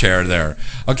chair there.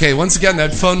 Okay, once again,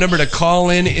 that phone number to call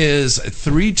in is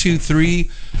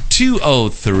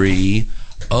 323-203-0815.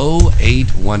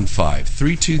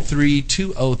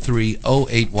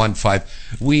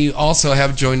 323-203-0815. We also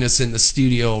have joined us in the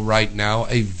studio right now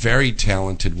a very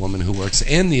talented woman who works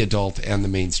in the adult and the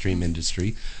mainstream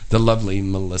industry, the lovely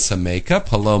Melissa Makeup.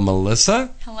 Hello,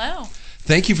 Melissa. Hello.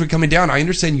 Thank you for coming down. I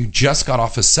understand you just got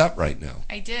off a set right now.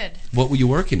 I did. What were you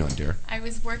working on, dear? I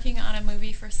was working on a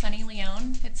movie for Sunny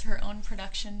Leone. It's her own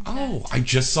production. Oh, I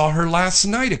just saw her last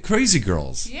night at Crazy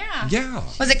Girls. Yeah. Yeah.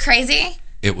 Was it crazy?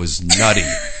 It was nutty.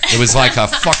 It was like a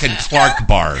fucking Clark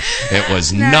bar. It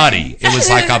was nutty. It was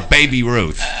like a Baby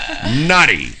Ruth.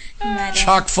 Nutty.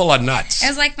 Chock full of nuts. It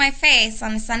was like my face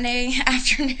on a Sunday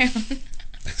afternoon.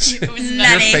 It was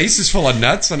Your face is full of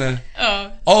nuts on a...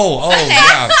 Oh. Oh,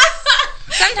 yeah.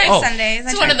 Sometimes Sundays.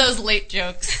 It's one of those late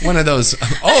jokes. One of those...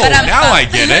 Oh, now I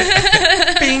get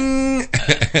it. Bing.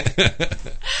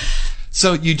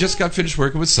 So you just got finished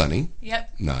working with Sunny. Yep.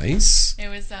 Nice. It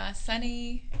was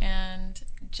Sunny and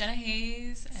Jenna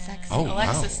Hayes and Oh,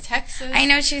 Alexis wow. Texas. I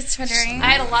know she's twittering.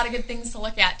 I had a lot of good things to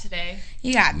look at today.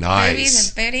 You got Nice. boobies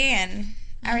and booty and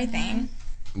everything.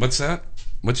 What's that?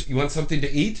 You want something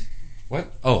to eat?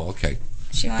 What? Oh, okay.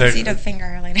 She wants you to finger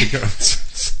her later.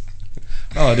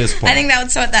 Oh, it is porn. I think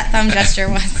that's what that thumb gesture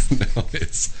was. No,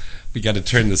 we got to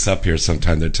turn this up here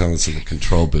sometime. They're telling us in the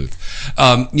control booth.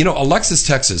 Alexis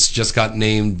Texas just got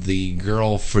named the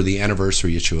girl for the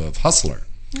anniversary issue of Hustler.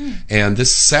 And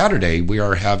this Saturday, we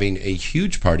are having a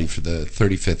huge party for the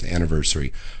 35th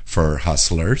anniversary for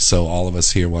Hustler. So all of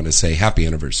us here want to say happy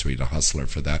anniversary to Hustler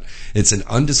for that. It's an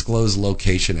undisclosed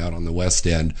location out on the West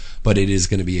End, but it is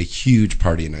going to be a huge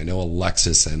party. And I know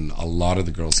Alexis and a lot of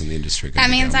the girls in the industry are going to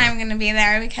be That means down I'm going to be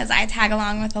there because I tag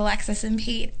along with Alexis and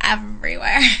Pete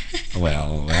everywhere. there.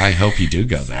 Well, I hope you do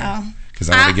go there. So, Because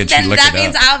I want to get you looking that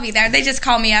means up. I'll be there. They just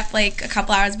call me up like a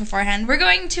couple hours beforehand. We're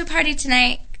going to a party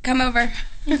tonight. Come over.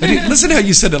 Listen how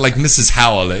you said it like Mrs.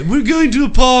 Howell. We're going to a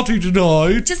party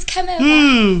tonight. Just come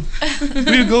over.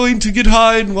 We're going to get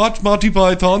high and watch Monty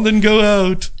Python, then go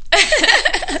out.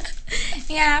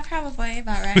 Yeah, probably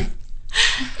about right.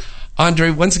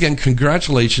 Andre, once again,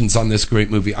 congratulations on this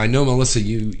great movie. I know, Melissa,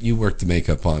 you worked the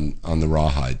makeup on the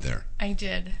Rawhide there. I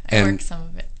did. I And worked some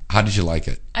of it. How did you like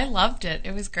it? I loved it.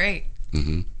 It was great.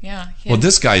 Mm-hmm. Yeah. Well,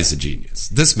 this guy is a genius.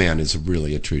 This man is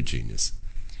really a true genius.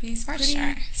 He's For pretty,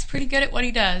 sure. He's pretty good at what he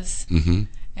does. Mm-hmm.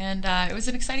 And it was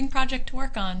an exciting project to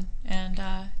work on. And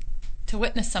to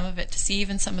witness some of it, to see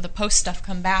even some of the post stuff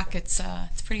come back, it's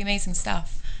pretty amazing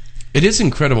stuff. It is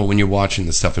incredible when you're watching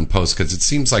the stuff in post because it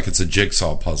seems like it's a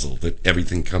jigsaw puzzle that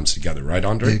everything comes together, right,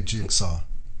 Andre? Big jigsaw.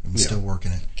 I'm still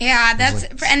working it. Yeah,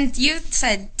 and you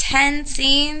said 10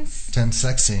 scenes? 10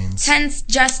 sex scenes. 10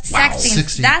 just sex scenes.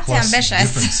 60 That's plus ambitious.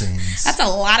 different scenes. That's a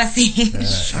lot of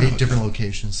scenes. 8 different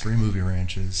locations, 3 movie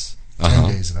ranches,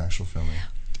 10 days of actual filming.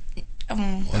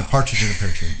 And a partridge in a pear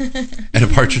tree. And a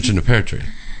partridge in a pear tree.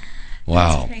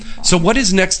 Wow. pretty cool. So what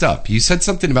is next up? You said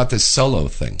something about this solo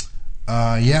thing.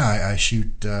 I shoot,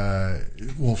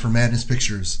 for Madness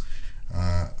Pictures,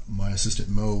 my assistant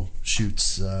Mo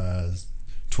shoots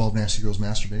 12 Nasty Girls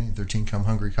Masturbating, 13 Come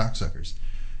Hungry Cocksuckers.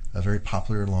 A very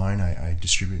popular line I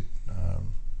distribute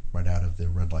right out of the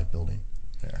Red Light building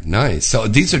there. Nice. So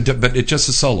these are, but it's just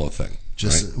a solo thing.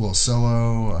 Just, right?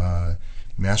 Solo,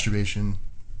 masturbation.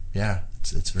 Yeah,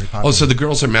 it's very popular. Oh, so the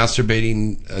girls are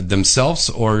masturbating themselves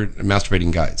or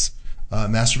masturbating guys?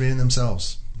 Masturbating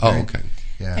themselves. Oh, okay.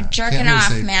 Yeah. They're jerking Can't really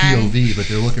off, say man. POV, but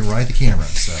they're looking right at the camera.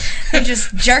 So They're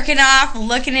just jerking off,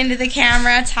 looking into the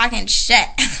camera, talking shit.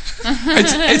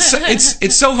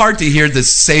 It's so hard to hear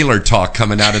this sailor talk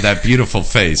coming out of that beautiful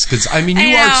face because I mean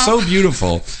you are so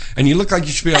beautiful and you look like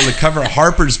you should be on the cover of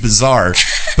Harper's Bazaar,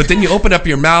 but then you open up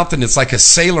your mouth and it's like a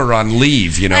sailor on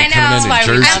leave, you know, I know. coming in That's why we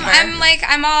jersey.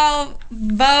 I'm all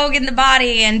Vogue in the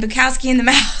body and Bukowski in the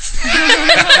mouth.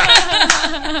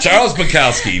 Charles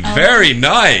Bukowski, very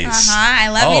nice. I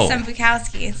love me some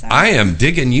Bukowski. So. I am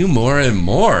digging you more and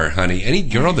more, honey. Any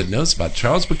girl that knows about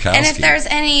Charles Bukowski. And if there's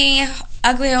any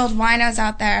ugly old winos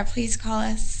out there, please call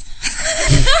us.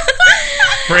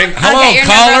 Hello,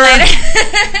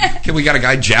 caller. Okay, we got a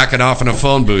guy jacking off in a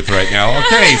phone booth right now.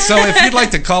 Okay, so if you'd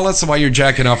like to call us while you're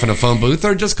jacking off in a phone booth,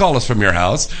 or just call us from your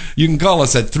house, you can call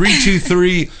us at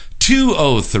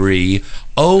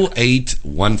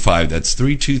 323-203-0815. That's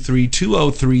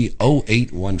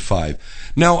 323-203-0815.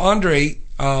 Now, Andre,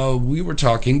 we were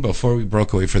talking before we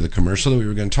broke away for the commercial that we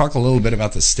were going to talk a little bit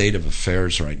about the state of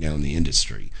affairs right now in the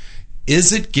industry.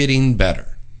 Is it getting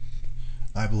better?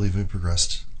 I believe we've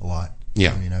progressed a lot.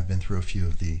 Yeah. I mean, I've been through a few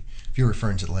of if you're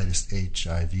referring to the latest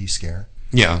HIV scare,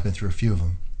 yeah, I've been through a few of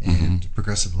them, and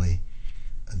progressively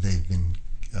they've been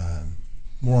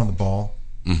more on the ball,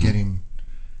 getting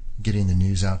the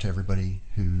news out to everybody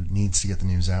who needs to get the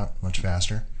news out much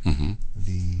faster.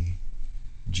 The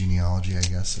genealogy, I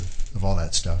guess, of all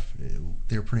that stuff,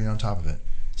 they're pretty on top of it.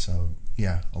 So,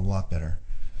 yeah, a lot better.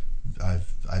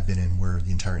 I've been in where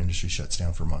the entire industry shuts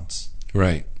down for months.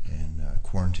 Right. And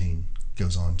quarantine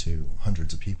goes on to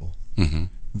hundreds of people.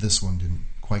 This one didn't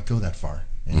quite go that far.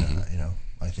 And,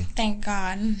 I think... Thank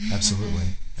God. Absolutely.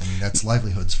 I mean, that's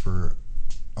livelihoods for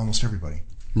almost everybody.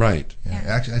 Right. Yeah.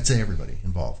 Actually, I'd say everybody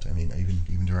involved. I mean,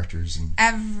 even directors and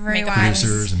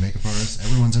producers and makeup artists.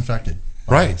 Everyone's infected.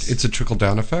 Right. It's a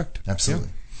trickle-down effect. Absolutely.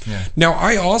 Yeah. Now,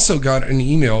 I also got an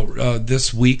email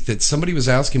this week that somebody was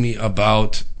asking me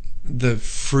about the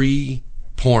free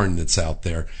porn that's out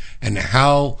there and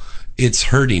how it's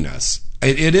hurting us.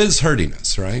 It is hurting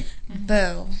us, right?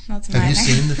 Boo. That's Have you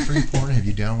seen the free porn? Have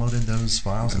you downloaded those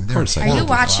files? Of course I have. Are you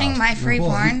watching my free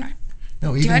porn?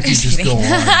 No, even if you just go on,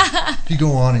 if you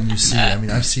go on and you see, I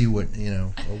mean, I see what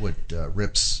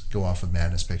rips go off of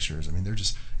Madness Pictures. I mean,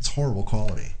 it's horrible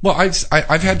quality. Well, I've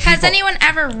had people... Has anyone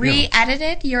ever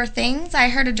re-edited your things? I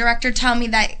heard a director tell me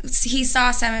that he saw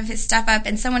some of his stuff up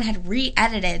and someone had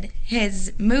re-edited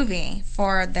his movie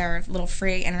for their little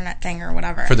free internet thing or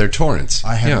whatever. For their torrents.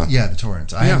 I haven't, the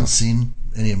torrents. I haven't seen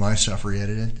any of my stuff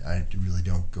re-edited. I really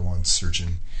don't go on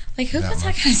searching. Like, who puts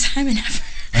that kind of time and effort?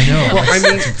 I know. Well, I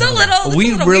mean,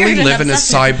 we really weird live in a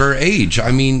cyber age.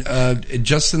 I mean,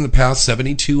 just in the past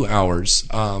 72 hours,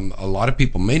 a lot of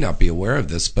people may not be aware of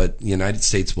this, but the United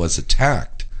States was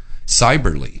attacked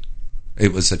cyberly.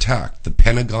 It was attacked. The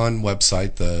Pentagon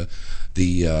website, the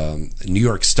New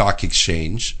York Stock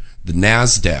Exchange, the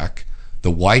NASDAQ,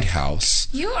 the White House.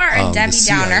 You are a Debbie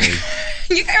Downer.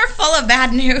 You guys are full of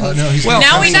bad news. No,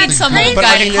 now we need some guy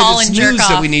to call and jerk news off.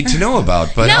 that we need to know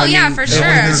about. But for sure.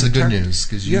 Here's the good news,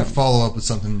 because you follow up with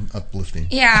something uplifting.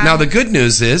 Yeah. Now the good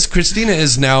news is Christina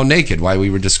is now naked while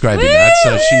we were describing that,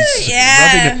 so she's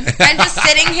rubbing it. I'm just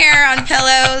sitting here on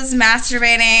pillows,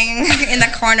 masturbating in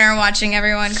the corner, watching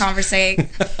everyone conversate.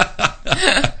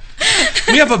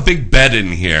 We have a big bed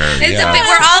in here.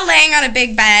 We're all laying on a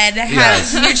big bed,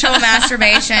 have mutual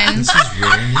masturbation. This is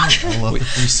really neat. I love the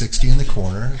 360 in the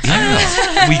corner.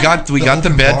 Yeah. We got the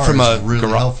bed from a really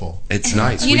garage. Helpful. It's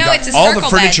nice. It's a all the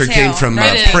circle furniture bed, came too. from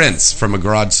Prince from a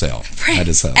garage sale at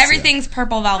his house. Everything's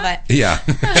purple velvet. Yeah.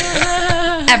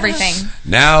 Everything.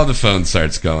 Now the phone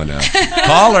starts going up.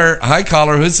 Caller, hi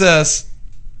caller, who's this?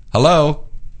 Hello.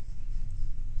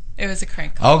 It was a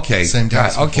crank call. Okay. Same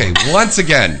time. Okay. Once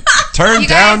again, turn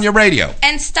down your radio.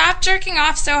 And stop jerking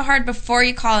off so hard before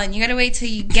you call in. You got to wait till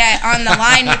you get on the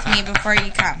line with me before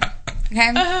you come.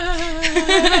 Okay?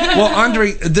 Well,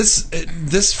 Andre,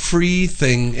 this free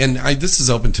thing, and this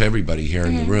is open to everybody here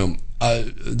in the room.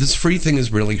 This free thing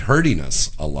is really hurting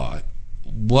us a lot.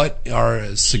 What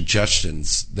are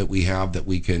suggestions that we have that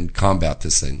we can combat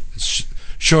this thing,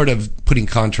 short of putting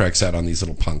contracts out on these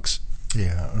little punks?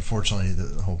 Yeah, unfortunately,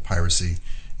 the whole piracy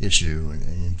issue,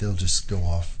 and they'll just go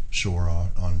offshore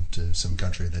onto some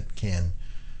country that can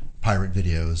pirate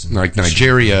videos. And like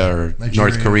Nigeria or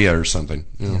North Korea or something.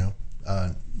 You know,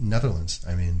 Netherlands.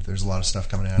 I mean, there's a lot of stuff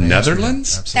coming out of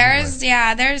Netherlands?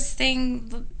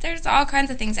 Absolutely. There's all kinds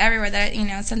of things everywhere that,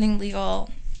 something legal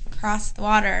across the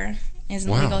water isn't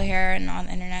legal here and on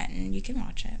the internet, and you can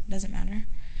watch it. It doesn't matter.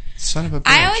 Son of a bitch.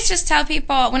 I always just tell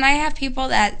people, when I have people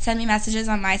that send me messages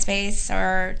on MySpace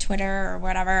or Twitter or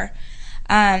whatever,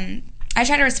 I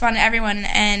try to respond to everyone.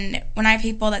 And when I have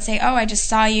people that say, oh, I just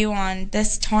saw you on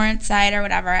this torrent site or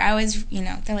whatever, I always,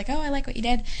 they're like, oh, I like what you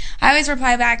did. I always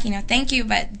reply back, thank you,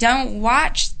 but don't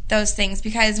watch those things,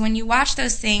 because when you watch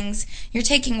those things, you're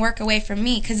taking work away from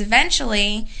me, because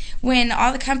eventually when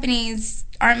all the companies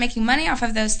aren't making money off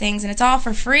of those things and it's all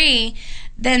for free,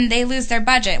 then they lose their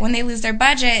budget. When they lose their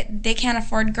budget, they can't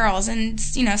afford girls, and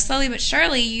slowly but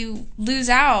surely you lose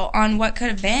out on what could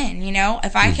have been.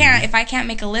 If I can't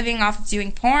make a living off of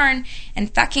doing porn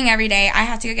and fucking every day, I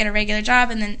have to go get a regular job,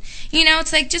 and then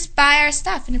it's like, just buy our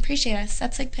stuff and appreciate us.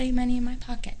 That's like putting money in my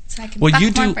pocket so I can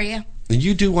fuck porn for you.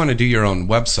 You do want to do your own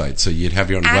website, so you'd have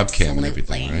your own webcam and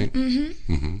everything, right?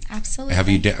 Mm-hmm. Absolutely.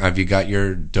 Have you got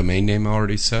your domain name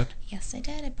already set? Yes, I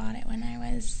did. I bought it when I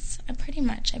was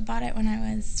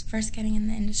first getting in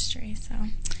the industry. So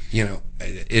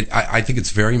I think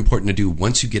it's very important to do,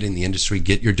 once you get in the industry,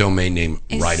 get your domain name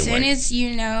right away. As soon as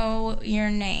you know your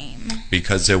name.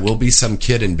 Because there will be some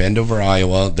kid in Bendover,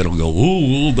 Iowa that'll go,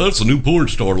 "Oh, that's a new porn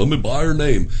star. Let me buy her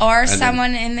name." Or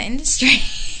someone in the industry.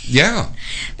 Yeah.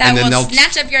 That will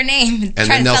snatch up your name. And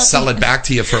then they'll sell it back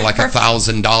to you for like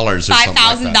 $1,000 or something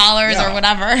like $5,000 or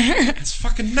whatever. It's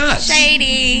fucking nuts.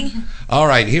 Shady. All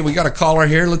right, here we got a caller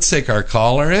here. Let's take our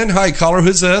caller in. Hi, caller.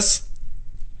 Who's this?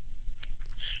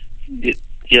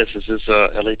 Yes, is this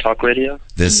LA Talk Radio?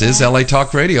 This is LA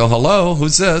Talk Radio. Hello,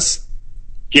 who's this?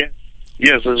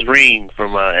 Yes, it's Reem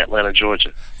from Atlanta,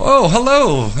 Georgia. Oh,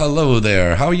 hello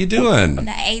there. How are you doing?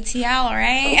 The ATL,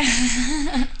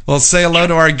 right? Well, say hello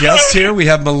to our guests here. We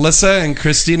have Melissa and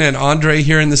Christina and Andre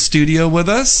here in the studio with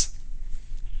us.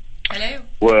 Hello.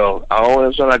 Well, I don't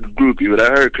want to sound like a groupie, but I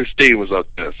heard Christine was up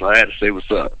there, so I had to say what's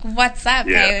up. What's up,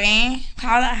 baby?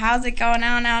 How's it going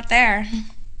on out there?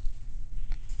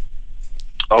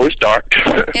 Oh, it's dark.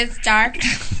 It's dark.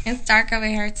 It's dark over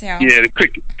here too. Yeah, the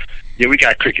cricket. Yeah, we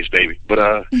got crickets, baby. But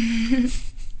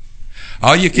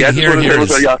all you can hear here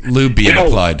is lube being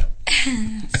applied.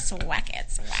 Swack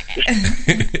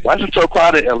it. Why is it so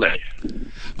quiet in LA?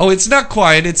 Oh, it's not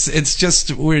quiet. It's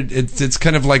just weird. It's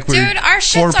kind of like we're dude, our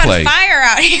shit's foreplay. On fire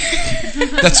out here.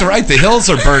 That's right. The hills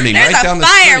are burning right down the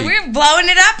street. There's a fire. We're blowing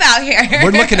it up out here.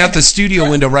 We're looking out the studio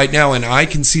window right now, and I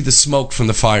can see the smoke from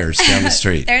the fires down the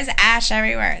street. There's ash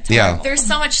everywhere. It's yeah. horrible. There's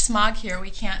so much smog here. We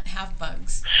can't have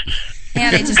bugs.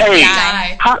 Yeah, they just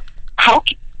die. How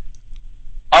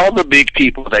all the big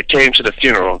people that came to the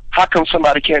funeral, how come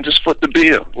somebody can't just foot the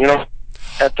bill,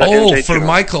 at the MJ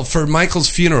funeral? For Michael's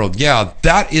funeral. Yeah,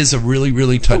 that is a really,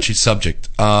 really touchy subject.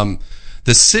 The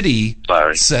city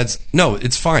says, no,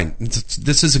 it's fine.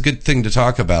 This is a good thing to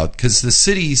talk about, because the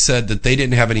city said that they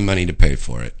didn't have any money to pay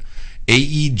for it.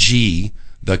 AEG,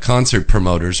 the concert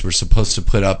promoters, were supposed to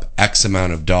put up X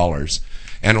amount of dollars.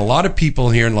 And a lot of people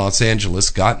here in Los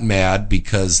Angeles got mad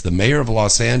because the mayor of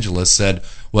Los Angeles said,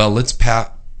 well, let's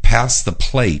pass the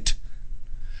plate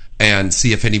and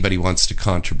see if anybody wants to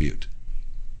contribute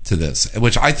to this,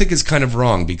 which I think is kind of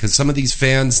wrong, because some of these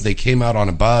fans, they came out on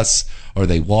a bus or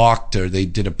they walked or they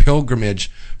did a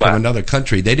pilgrimage from another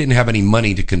country. They didn't have any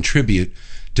money to contribute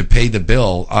to pay the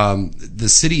bill. The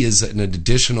city is an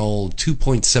additional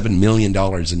 $2.7 million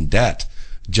in debt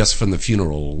just from the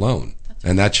funeral alone.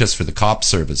 And that's just for the cop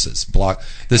services.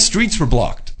 The streets were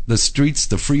blocked. The streets,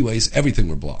 the freeways, everything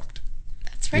were blocked.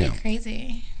 That's pretty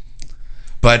crazy.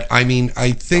 But, I mean,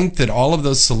 I think that all of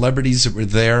those celebrities that were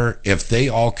there, if they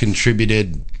all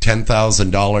contributed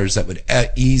 $10,000, that would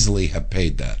easily have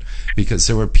paid that. Because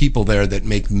there were people there that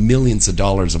make millions of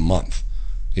dollars a month,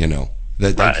 that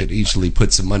they could easily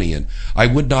put some money in. I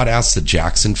would not ask the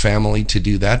Jackson family to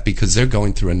do that, because they're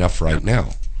going through enough right now.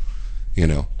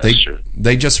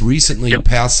 They just recently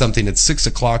passed something at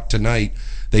 6:00 tonight.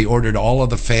 They ordered all of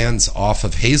the fans off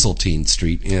of Hazeltine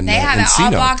Street in They have Encino. it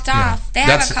all blocked off.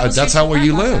 Yeah. That's how where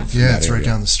you live. Yeah, it's right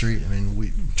down the street. I mean,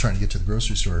 we trying to get to the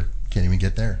grocery store, can't even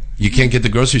get there. You can't get the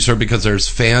grocery store because there's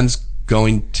fans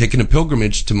taking a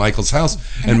pilgrimage to Michael's house,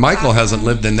 and Michael hasn't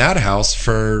lived in that house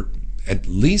for at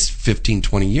least 15,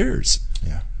 20 years.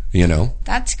 Yeah.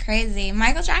 That's crazy.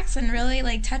 Michael Jackson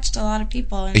really touched a lot of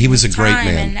people. He was a great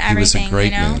man. He was a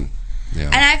great man. Yeah.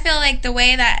 And I feel like the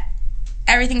way that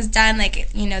everything's done,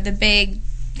 the big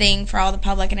thing for all the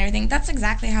public and everything, that's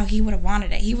exactly how he would have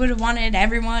wanted it. He would have wanted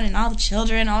everyone and all the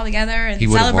children all together and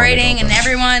celebrating and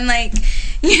everyone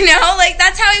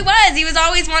that's how he was. He was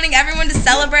always wanting everyone to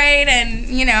celebrate and,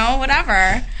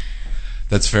 whatever.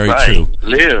 That's very true.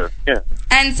 Live. Yeah.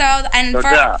 And so,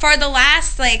 for the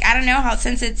last, I don't know how,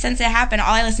 since it happened,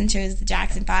 all I listened to is the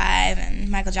Jackson 5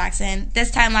 and Michael Jackson.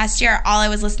 This time last year, all I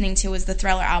was listening to was the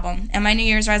Thriller album. And my New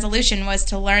Year's resolution was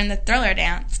to learn the Thriller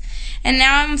dance. And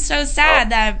now I'm so sad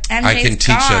that MJ's I can teach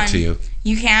that to you.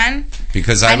 You can?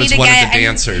 Because I was one of the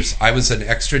dancers. I was an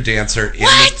extra dancer in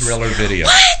the Thriller video.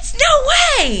 What? No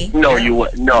way. No, you were.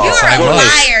 No. You are a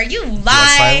liar. You lied.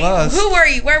 Yes, I was. Who were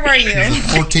you? Where were you?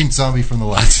 14th zombie from the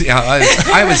left. Yeah,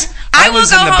 I was. I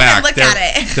was will go in the home back. and look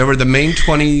at it. There were the main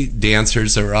 20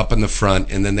 dancers that were up in the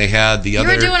front, and then they had the other.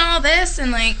 You were doing all this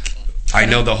and like. I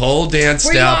know the whole dance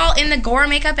step. Were you all in the gore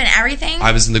makeup and everything?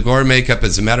 I was in the gore makeup.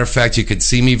 As a matter of fact, you could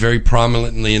see me very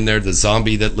prominently in there. The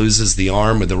zombie that loses the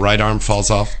arm, or the right arm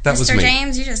falls off. That was me. Mr.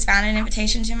 James, you just found an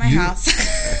invitation to my house.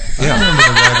 Yeah. I remember the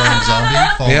right arm zombie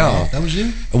falling off. That was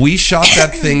you? We shot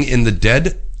that thing in the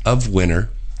dead of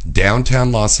winter,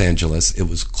 downtown Los Angeles. It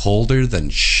was colder than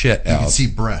shit out. You could see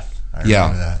breath. I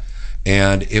remember that.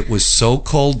 And it was so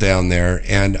cold down there,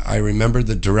 and I remember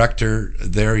the director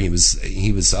there. He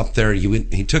was up there.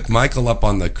 He took Michael up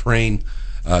on the crane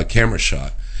camera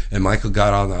shot, and Michael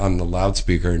got on the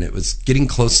loudspeaker, and it was getting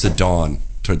close to dawn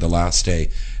toward the last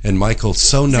day. And Michael,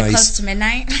 so nice, close to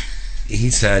midnight. He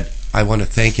said, "I want to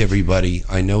thank everybody.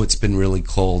 I know it's been really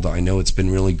cold. I know it's been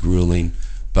really grueling,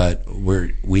 but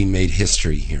we made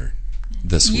history here."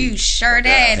 This week. You sure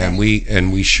did. And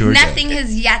we sure Nothing did.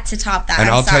 has yet to top that. And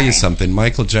I'll tell you something.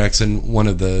 Michael Jackson, one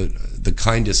of the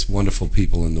kindest, wonderful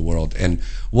people in the world. And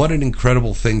what an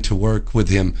incredible thing to work with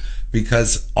him,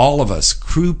 because all of us,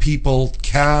 crew people,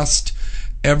 cast,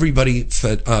 everybody,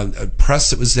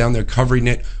 press that was down there covering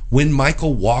it, when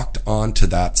Michael walked onto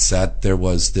that set, there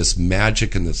was this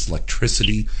magic and this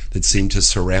electricity that seemed to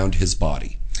surround his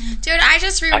body. Dude, I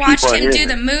just rewatched him do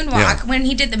the moonwalk. Yeah. When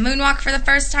he did the moonwalk for the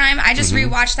first time, I just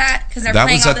rewatched that because they're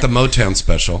playing all the Motown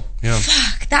special. Yeah.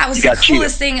 Fuck, that was the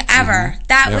coolest thing ever.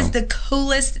 That was the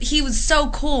coolest. He was so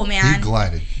cool, man. He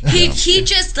glided. He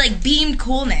just like beamed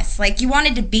coolness. Like you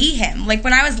wanted to be him. Like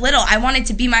when I was little, I wanted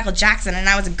to be Michael Jackson, and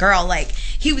I was a girl. Like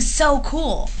he was so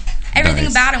cool. Everything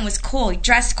about him was cool. He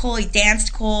dressed cool. He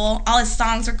danced cool. All his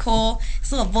songs were cool.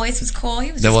 His little voice was cool.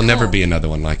 He was. There will never be another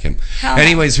one like him.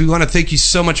 Anyways, we want to thank you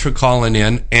so much for calling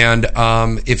in. And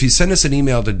if you send us an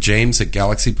email to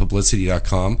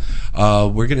james@galaxypublicity.com,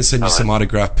 we're going to send you some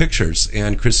autographed pictures.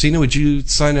 And Christina, would you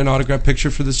sign an autographed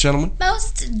picture for this gentleman?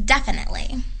 Most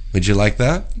definitely. Would you like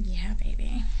that? Yeah,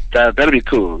 baby. That'll be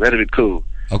cool. That'll be cool.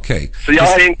 Okay. So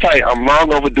y'all hang tight. I'm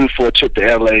long overdue for a trip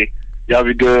to LA. Y'all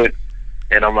be good.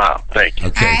 And I'm out. Thank you.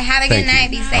 Okay. All right. Have a good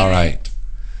night. Be safe. All right.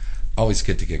 Always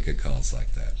good to get good calls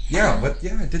like that. Yeah, but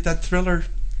I did that Thriller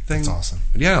thing. That's awesome.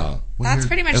 Yeah. That's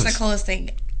pretty much the coolest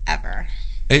thing ever.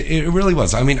 It really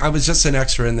was. I mean, I was just an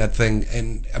extra in that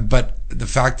thing, but the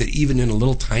fact that even in a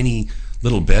little tiny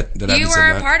little bit that I was in you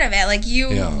were a part of it. Like you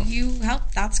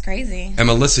helped. That's crazy. And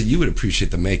Melissa, you would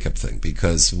appreciate the makeup thing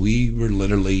because we were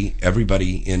literally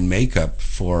everybody in makeup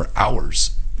for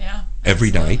hours. Yeah.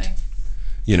 Every night.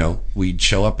 You know, we'd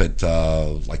show up at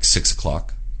like 6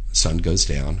 o'clock, sun goes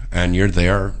down, and you're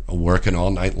there working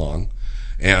all night long.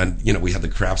 And, you know, we had the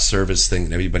craft service thing,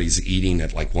 and everybody's eating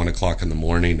at like 1 o'clock in the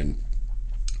morning, and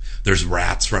there's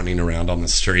rats running around on the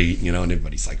street, you know, and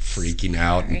everybody's like freaking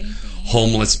out, and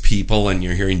homeless people, and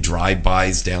you're hearing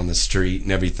drive-bys down the street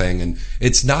and everything. And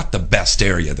it's not the best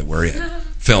area that we're in,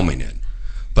 filming in.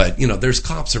 But, you know, there's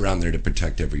cops around there to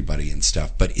protect everybody and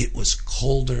stuff. But it was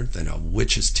colder than a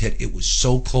witch's tit. It was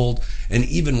so cold. And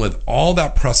even with all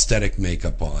that prosthetic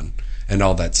makeup on and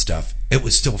all that stuff, it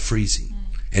was still freezing.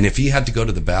 And if you had to go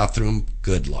to the bathroom,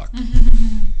 good luck.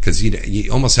 Because you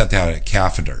almost have to have a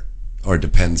catheter, or it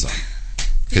depends on.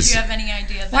 Did you have any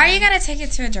idea then? Why are you going to take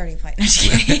it to a dirty place?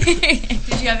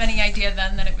 Did you have any idea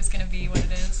then that it was going to be what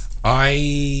it is?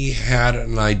 I had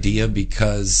an idea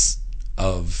because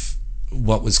of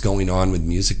what was going on with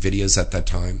music videos at that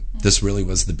time. This really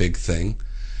was the big thing.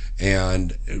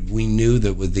 And we knew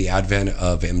that with the advent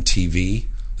of MTV,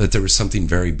 that there was something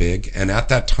very big. And at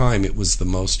that time, it was the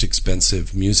most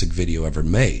expensive music video ever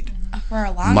made. For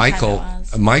a long time it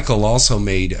was. Michael also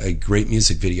made a great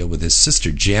music video with his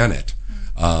sister Janet.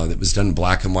 That was done in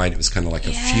black and white. It was kind of like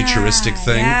a futuristic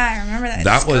thing. Yeah, I remember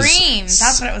that. Scream.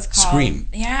 That's what it was called. Scream.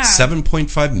 Yeah.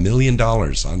 $7.5 million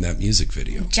on that music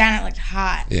video. Janet looked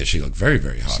hot. Yeah, she looked very,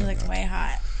 very hot. She looked way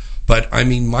hot. But, I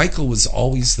mean, Michael was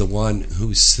always the one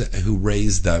who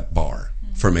raised that bar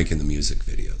for making the music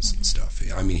videos and stuff.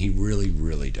 I mean, he really,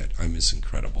 really did. I mean, it's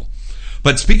incredible.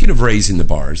 But speaking of raising the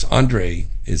bars, Andre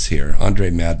is here, Andre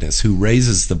Madness, who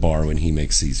raises the bar when he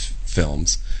makes these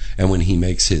films and when he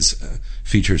makes his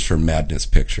features for Madness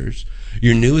Pictures.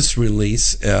 Your newest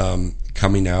release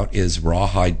coming out is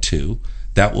Rawhide 2.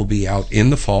 That will be out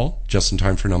in the fall, just in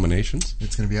time for nominations.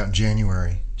 It's going to be out in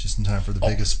January, just in time for the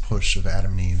biggest push of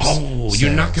Adam and Eve's sales.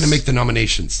 You're not going to make the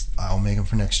nominations. I'll make them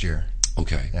for next year.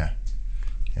 Okay. Yeah,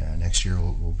 next year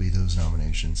will be those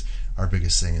nominations. Our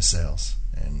biggest thing is sales.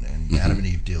 and Adam and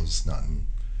Eve deals not in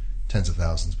tens of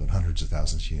thousands, but hundreds of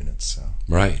thousands of units. So.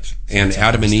 Right. And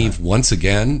Adam and Eve, once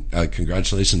again,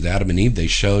 congratulations to Adam and Eve.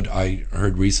 I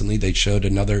heard recently they showed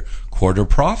another quarter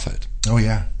profit. Oh,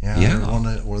 yeah. They're one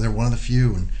of the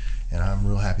few, and I'm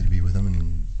real happy to be with them,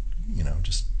 and,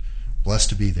 just blessed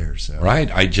to be there. So. Right.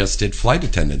 I just did flight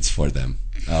attendants for them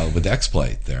with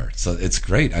X-Plate there. So it's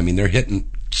great. I mean, they're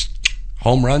hitting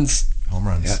home runs.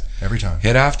 Every time.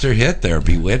 Hit after hit there.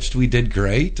 Bewitched, we did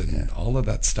great, and all of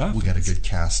that stuff. We got a good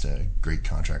cast, great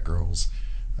contract girls,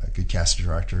 good cast of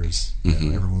directors,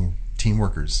 everyone, team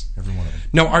workers, every one of them.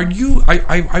 Now, are you,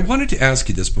 I wanted to ask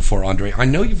you this before, Andre. I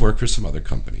know you've worked for some other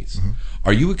companies. Mm-hmm.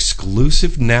 Are you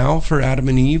exclusive now for Adam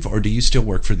and Eve, or do you still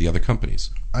work for the other companies?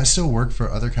 I still work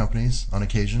for other companies on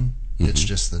occasion. Mm-hmm. It's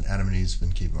just that Adam and Eve's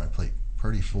been keeping my plate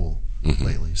pretty full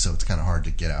lately, so it's kind of hard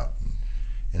to get out.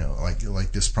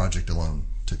 Like this project alone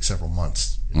took several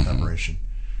months in preparation,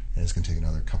 and it's going to take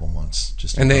another couple months.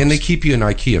 And they keep you in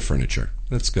IKEA furniture.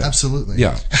 That's good. Absolutely.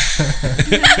 Yeah.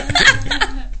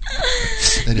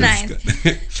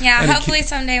 Nice. Yeah. Hopefully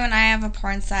someday when I have a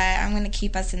porn set, I'm going to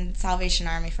keep us in Salvation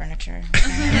Army furniture.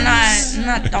 I'm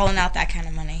not doling out that kind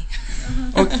of money.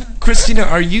 Oh, Christina,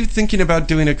 are you thinking about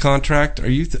doing a contract? Have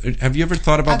you ever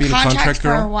thought about being a contract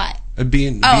girl? For what?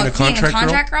 Being a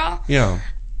contract girl? Yeah.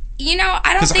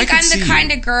 I don't think I'm the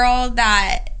kind of girl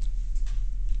that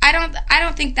I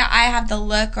don't think that I have the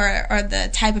look or the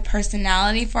type of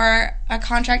personality for a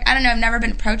contract. I don't know. I've never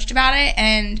been approached about it,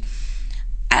 and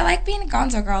I like being a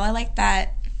gonzo girl. I like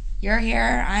that you're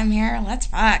here, I'm here, let's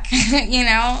fuck.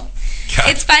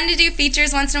 It's fun to do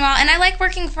features once in a while, and I like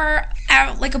working for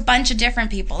like a bunch of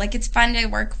different people. Like it's fun to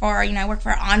work for, I work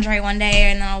for Andre one day,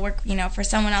 and then I'll work, for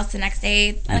someone else the next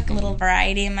day. I like a little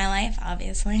variety in my life,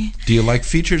 obviously. Do you like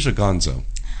features or gonzo?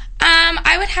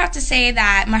 I would have to say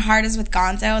that my heart is with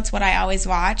gonzo. It's what I always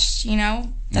watched,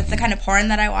 That's the kind of porn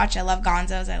that I watch. I love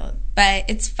gonzos. But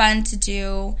it's fun to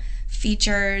do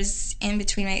features in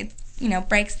between. It,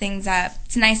 breaks things up.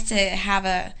 It's nice to have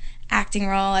a acting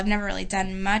role. I've never really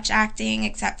done much acting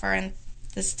except for in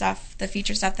the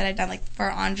feature stuff that I've done, like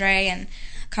for Andre and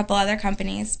a couple other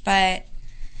companies. But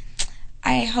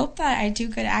I hope that I do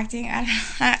good acting. I'm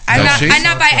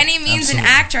not by any means an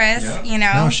actress,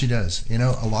 No, she does.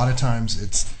 A lot of times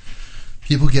it's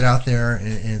people get out there and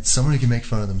it's someone who can make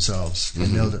fun of themselves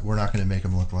and know that we're not going to make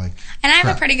them look like And I have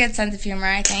crap. a pretty good sense of humor,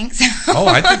 I think. So. Oh,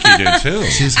 I think you do too.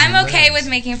 I'm okay with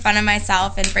making fun of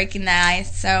myself and breaking the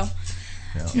ice, so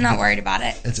I'm not worried about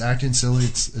it. It's acting silly.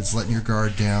 It's letting your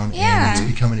guard down and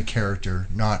it's becoming a character,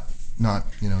 not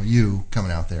you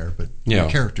coming out there, but your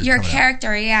character. Your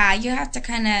character, yeah. You have to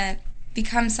kind of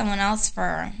become someone else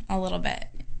for a little bit.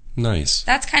 Nice.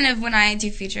 That's kind of when I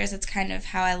do features. It's kind of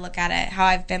how I look at it, how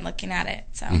I've been looking at it.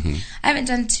 So I haven't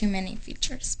done too many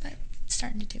features, but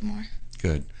starting to do more.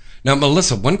 Good. Now,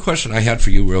 Melissa, one question I had for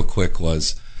you real quick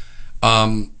was,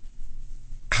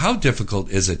 how difficult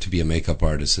is it to be a makeup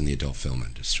artist in the adult film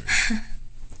industry?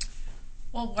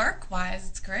 Well, work-wise,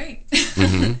 it's great.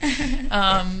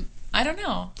 I don't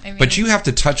know. But you have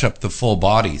to touch up the full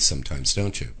body sometimes,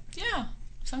 don't you? Yeah,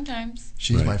 sometimes.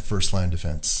 She's my first line of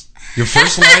defense. Your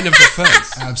first line of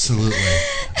defense? Absolutely.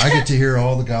 I get to hear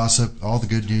all the gossip, all the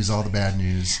good news, all the bad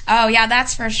news. Oh, yeah,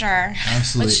 that's for sure.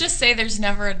 Absolutely. Let's just say there's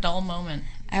never a dull moment.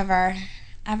 Ever.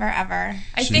 I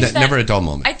think that, never a dull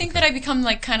moment. I think that I become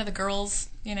like kind of the girls,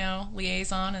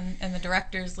 liaison and the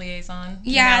director's liaison.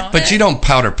 Yeah. But you don't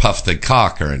powder puff the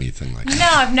cock or anything like that. No,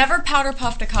 I've never powder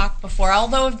puffed a cock before,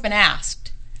 although I've been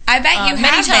asked. I bet you many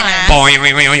have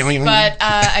times. But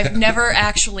I've never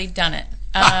actually done it.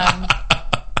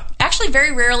 Actually,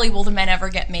 very rarely will the men ever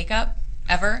get makeup.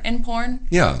 Ever in porn?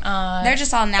 Yeah, they're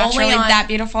just all naturally that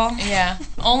beautiful. Yeah,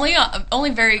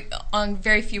 only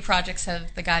very few projects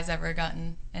have the guys ever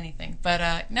gotten anything.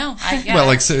 But no, well,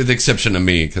 with the exception of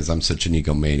me, because I'm such an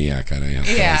egomaniac, and I have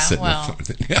to sit in the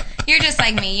front. You're just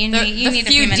like me. You need a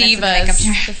few minutes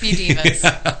divas. The few divas.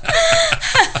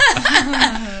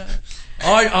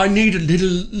 I need a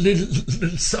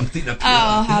little something up here.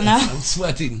 Oh, hell no! I'm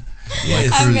sweating.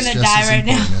 Yes. I'm gonna die right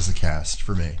now. As a cast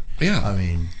for me. Yeah. I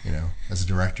mean, as a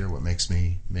director, what makes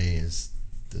me is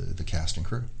the cast and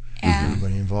crew. Yeah.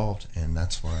 Everybody involved, and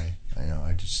that's why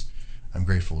I'm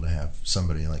grateful to have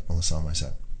somebody like Melissa on my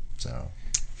set. So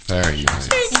very nice.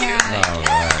 Yeah. All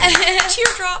right.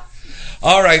 Teardrop.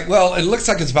 All right. Well, it looks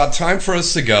like it's about time for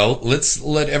us to go. Let's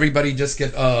let everybody just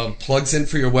get plugs in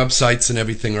for your websites and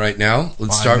everything right now.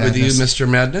 Let's start with you, Mr.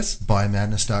 Madness.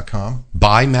 BuyMadness.com.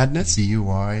 Buy Madness?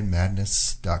 BUY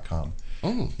Madness.com.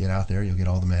 Oh. Get out there, you'll get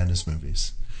all the Madness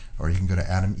movies. Or you can go to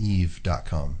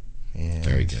AdamEve.com and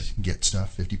very good. Get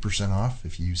stuff 50% off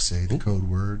if you say the code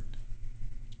word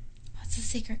What's the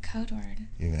secret code word?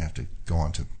 You're going to have to go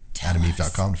on to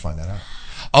adameve.com to find that out.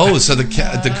 Oh, so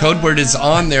the code word is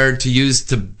on there to use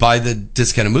to buy the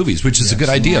discounted movies, which is a good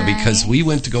idea because we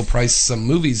went to go price some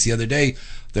movies the other day.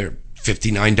 They're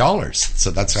 $59,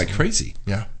 so that's like crazy.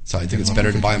 Yeah. So I think it's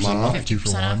better to buy them online.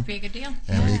 50% off would be a good deal.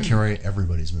 And we carry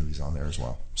everybody's movies on there as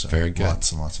well. So very good.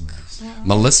 Lots and lots of movies. Yeah.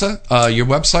 Melissa, your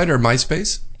website or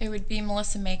MySpace? It would be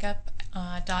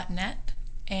melissamakeup.net,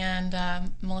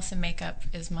 and Melissa Makeup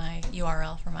is my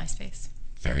URL for MySpace.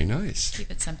 Very nice.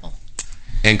 Keep it simple.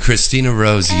 And Christina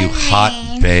Rose, you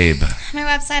hot babe. My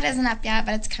website isn't up yet,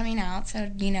 but it's coming out. So,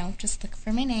 just look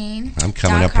for my name. I'm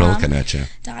coming up looking at you.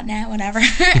 .net, whatever.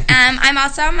 I'm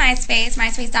also on MySpace,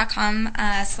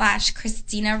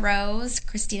 myspace.com/Christina Rose,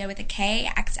 Christina with a K,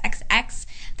 XXX.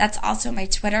 That's also my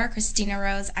Twitter, Christina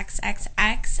Rose,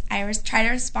 XXX. I try to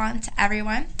respond to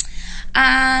everyone.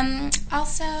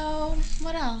 Also,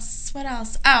 what else?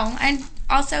 Oh, and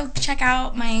also check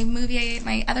out my movie,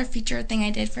 my other feature thing I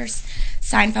did for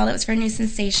Seinfeld. It was for New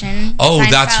Sensation. Oh,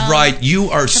 Seinfeld, that's right. You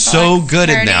are so good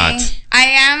at that. I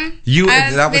am.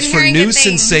 That was for New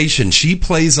Sensation. She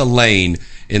plays Elaine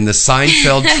in the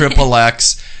Seinfeld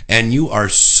XXX, and you are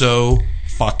so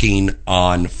fucking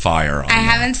on fire on I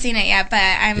haven't seen it yet, but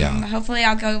hopefully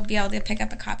I'll be able to pick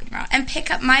up a copy tomorrow and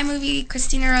pick up my movie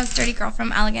Christina Rose Dirty Girl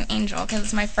from Elegant Angel because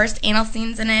it's my first anal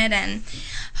scenes in it, and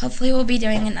hopefully we'll be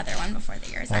doing another one before the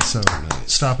year's out. Also,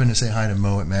 stop in to say hi to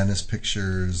Mo at Madness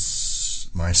Pictures,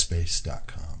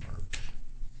 myspace.com.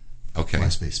 Okay.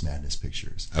 MySpace Madness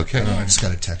Pictures. Okay. I just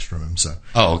got a text from him, so.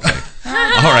 Oh, okay.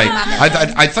 All right.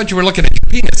 I thought you were looking at your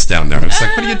penis down there. I was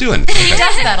like, what are you doing? He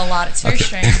does that a lot. It's very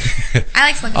strange.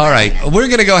 I like looking. All right. We're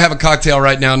going to go have a cocktail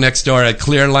right now next door at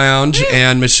Clear Lounge.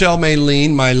 And Michelle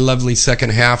Maylene, my lovely second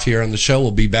half here on the show,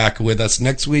 will be back with us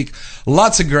next week.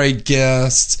 Lots of great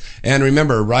guests. And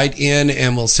remember, write in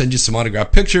and we'll send you some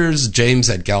autographed pictures. James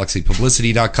at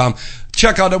galaxypublicity.com.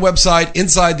 Check out our website,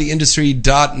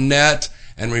 insidetheindustry.net.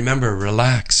 And remember,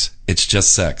 relax. It's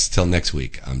just sex. Till next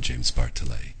week, I'm James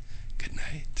Bartolet. Good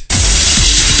night.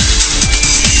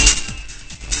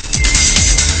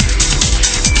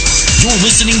 You're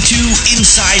listening to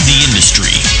Inside the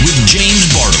Industry with James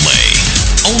Bartolet,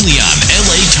 only on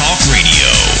LA Talk Radio.